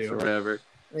MLS or whatever.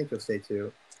 I think he'll stay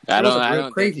too. I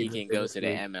don't think he can go to the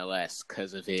MLS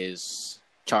because of his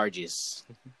charges.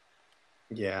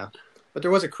 Yeah. But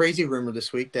there was a crazy rumor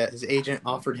this week that his agent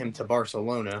offered him to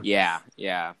Barcelona. Yeah.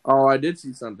 Oh, I did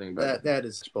see something about that.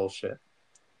 Is bullshit.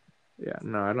 Yeah,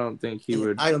 no, I don't think he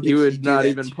would. I don't think he would not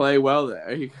even play well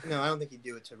there. No, I don't think he'd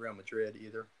do it to Real Madrid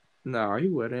either. No, he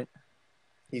wouldn't.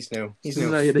 He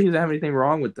doesn't have anything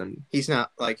wrong with them. He's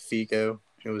not like Figo.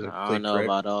 It was I don't know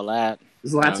about all that.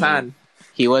 Zlatan.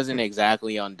 He wasn't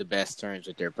exactly on the best terms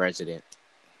with their president.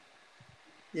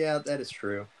 Yeah, that is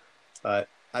true. But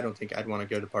I don't think I'd want to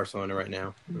go to Barcelona right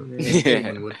now.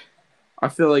 I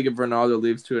feel like if Ronaldo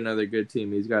leaves to another good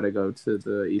team, he's got to go to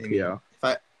the EPL.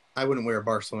 I wouldn't wear a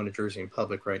Barcelona jersey in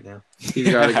public right now.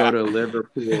 He's got to go to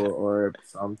Liverpool or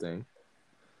something.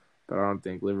 But I don't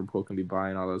think Liverpool can be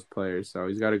buying all those players. So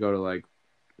he's got to go to,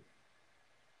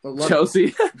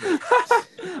 Chelsea.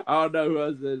 I don't know who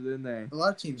else is in there. A lot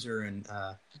of teams are in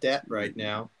debt right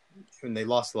now, and they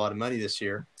lost a lot of money this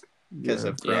year because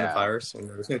of coronavirus, and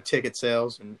there was no ticket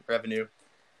sales and revenue.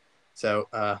 So,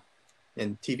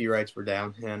 and TV rights were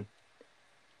down, and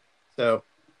so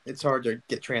it's hard to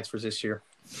get transfers this year.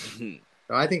 So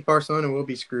I think Barcelona will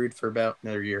be screwed for about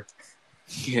another year.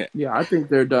 Yeah, I think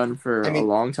they're done for a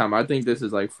long time. I think this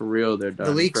is for real. They're done.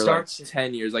 The league for starts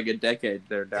 10 years, a decade.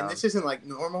 They're down. And this isn't like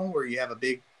normal where you have a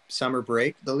big summer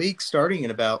break. The league's starting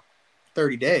in about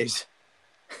 30 days.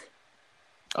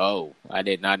 Oh, I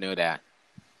did not know that.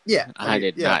 Yeah, I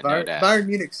did not know that.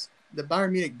 The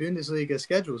Bayern Munich Bundesliga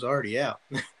schedule is already out.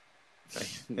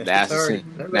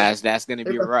 That's going to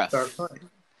be rough.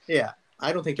 Yeah,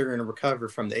 I don't think they're going to recover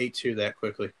from the 8-2 that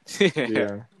quickly.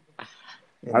 Yeah.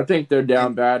 I think they're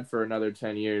down bad for another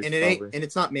 10 years. And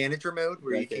it's not manager mode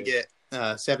where you can get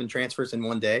 7 transfers in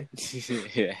one day.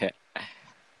 Yeah.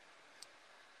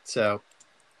 So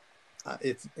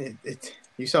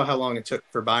you saw how long it took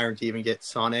for Bayern to even get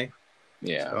Sané.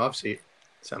 Yeah. So obviously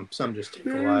some just take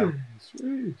a while.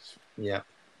 Yeah.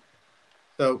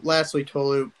 So lastly,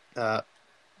 Tolu,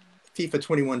 FIFA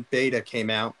 21 beta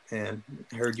came out, and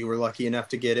I heard you were lucky enough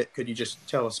to get it. Could you just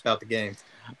tell us about the game?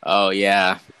 Oh,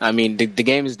 yeah. I mean, the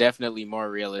game is definitely more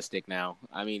realistic now.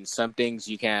 I mean, some things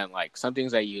you can't, some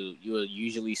things that you will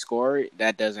usually score,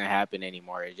 that doesn't happen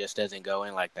anymore. It just doesn't go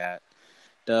in like that.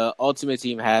 The Ultimate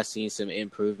Team has seen some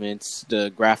improvements.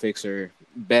 The graphics are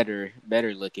better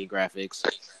looking graphics.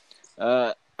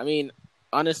 I mean,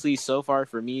 honestly, so far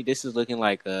for me, this is looking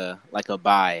like a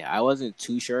buy. I wasn't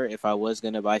too sure if I was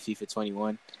going to buy FIFA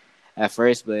 21 at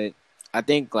first, but I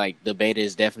think, the beta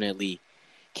is definitely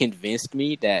convinced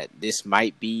me that this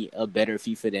might be a better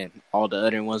FIFA than all the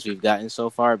other ones we've gotten so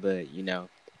far. But,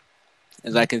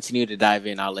 as I continue to dive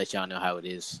in, I'll let y'all know how it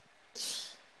is.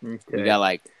 Okay. We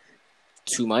got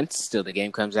 2 months till the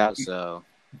game comes out. So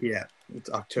yeah, it's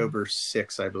October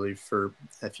 6th, I believe, for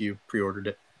if you pre-ordered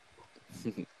it.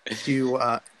 Do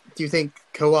you think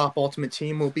co-op Ultimate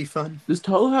Team will be fun? Does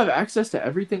Tolu have access to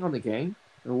everything on the game?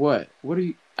 Or what? What do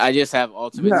you... I just have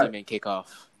Ultimate Team and Kickoff.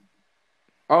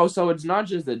 Oh, so it's not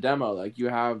just the demo. You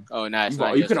have... Oh, no, it's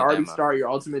not you just can already demo. Start your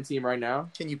Ultimate Team right now?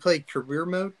 Can you play career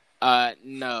mode?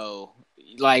 No.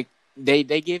 They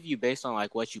give you based on,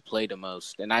 what you play the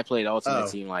most. And I played Ultimate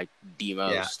Team, the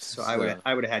most. Yeah, so I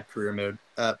would have had career mode.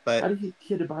 But how did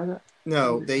he had to buy that?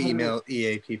 No, they email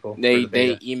EA people.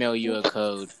 They email you a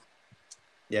code.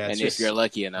 Yeah, and if you're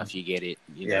lucky enough, you get it.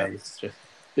 You know?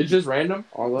 It's just random?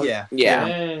 All up? Yeah.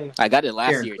 Dang. I got it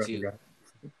last year, too.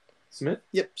 Smith?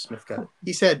 Yep, Smith got it.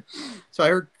 He said, so I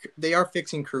heard they are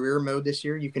fixing career mode this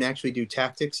year. You can actually do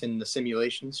tactics in the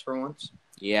simulations for once.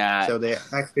 Yeah. So they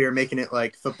actually are making it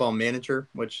like Football Manager,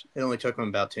 which it only took them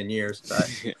about 10 years.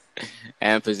 But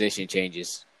and position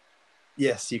changes.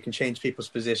 Yes, you can change people's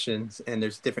positions, and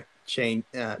there's different training,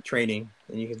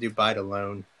 and you can do buy to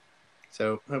loan.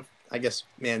 So I guess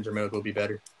manager mode will be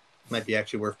better. Might be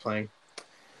actually worth playing.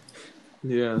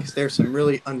 Yeah. Because there's some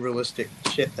really unrealistic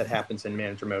shit that happens in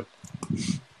manager mode.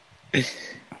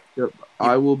 Yep.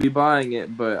 I will be buying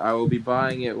it, but I will be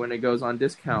buying it when it goes on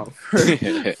discount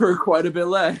for quite a bit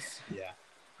less.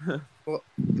 Yeah. Well,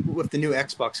 with the new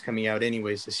Xbox coming out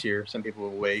anyways this year, some people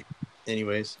will wait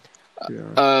anyways.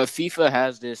 Yeah. FIFA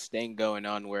has this thing going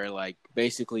on where,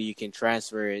 basically you can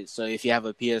transfer it. So if you have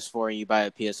a PS4 and you buy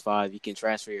a PS5, you can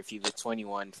transfer your FIFA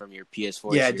 21 from your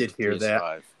PS4 yeah, to I did hear PS5.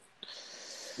 that.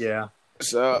 Yeah.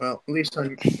 So, well, at least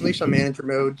on manager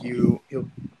mode, you'll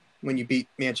when you beat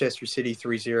Manchester City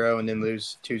 3-0 and then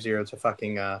lose 2-0 to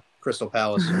fucking Crystal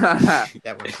Palace, that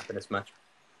won't happen as much.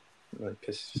 That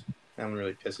one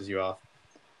really pisses you off.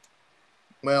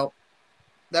 Well,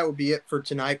 that will be it for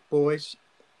tonight, boys.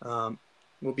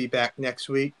 We'll be back next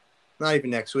week. Not even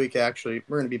next week, actually.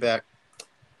 We're going to be back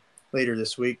later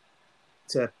this week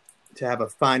to have a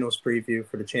finals preview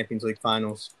for the Champions League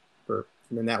finals. And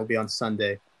then that will be on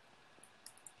Sunday.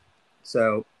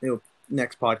 So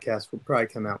next podcast will probably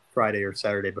come out Friday or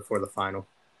Saturday before the final.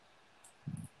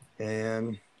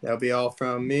 And that'll be all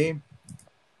from me.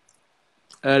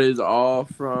 That is all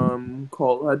from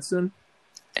Cole Hudson.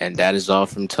 And that is all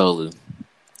from Tolu.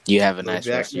 You have a nice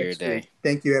rest of your day.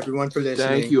 Thank you, everyone, for listening.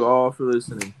 Thank you all for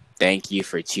listening. Thank you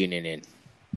for tuning in.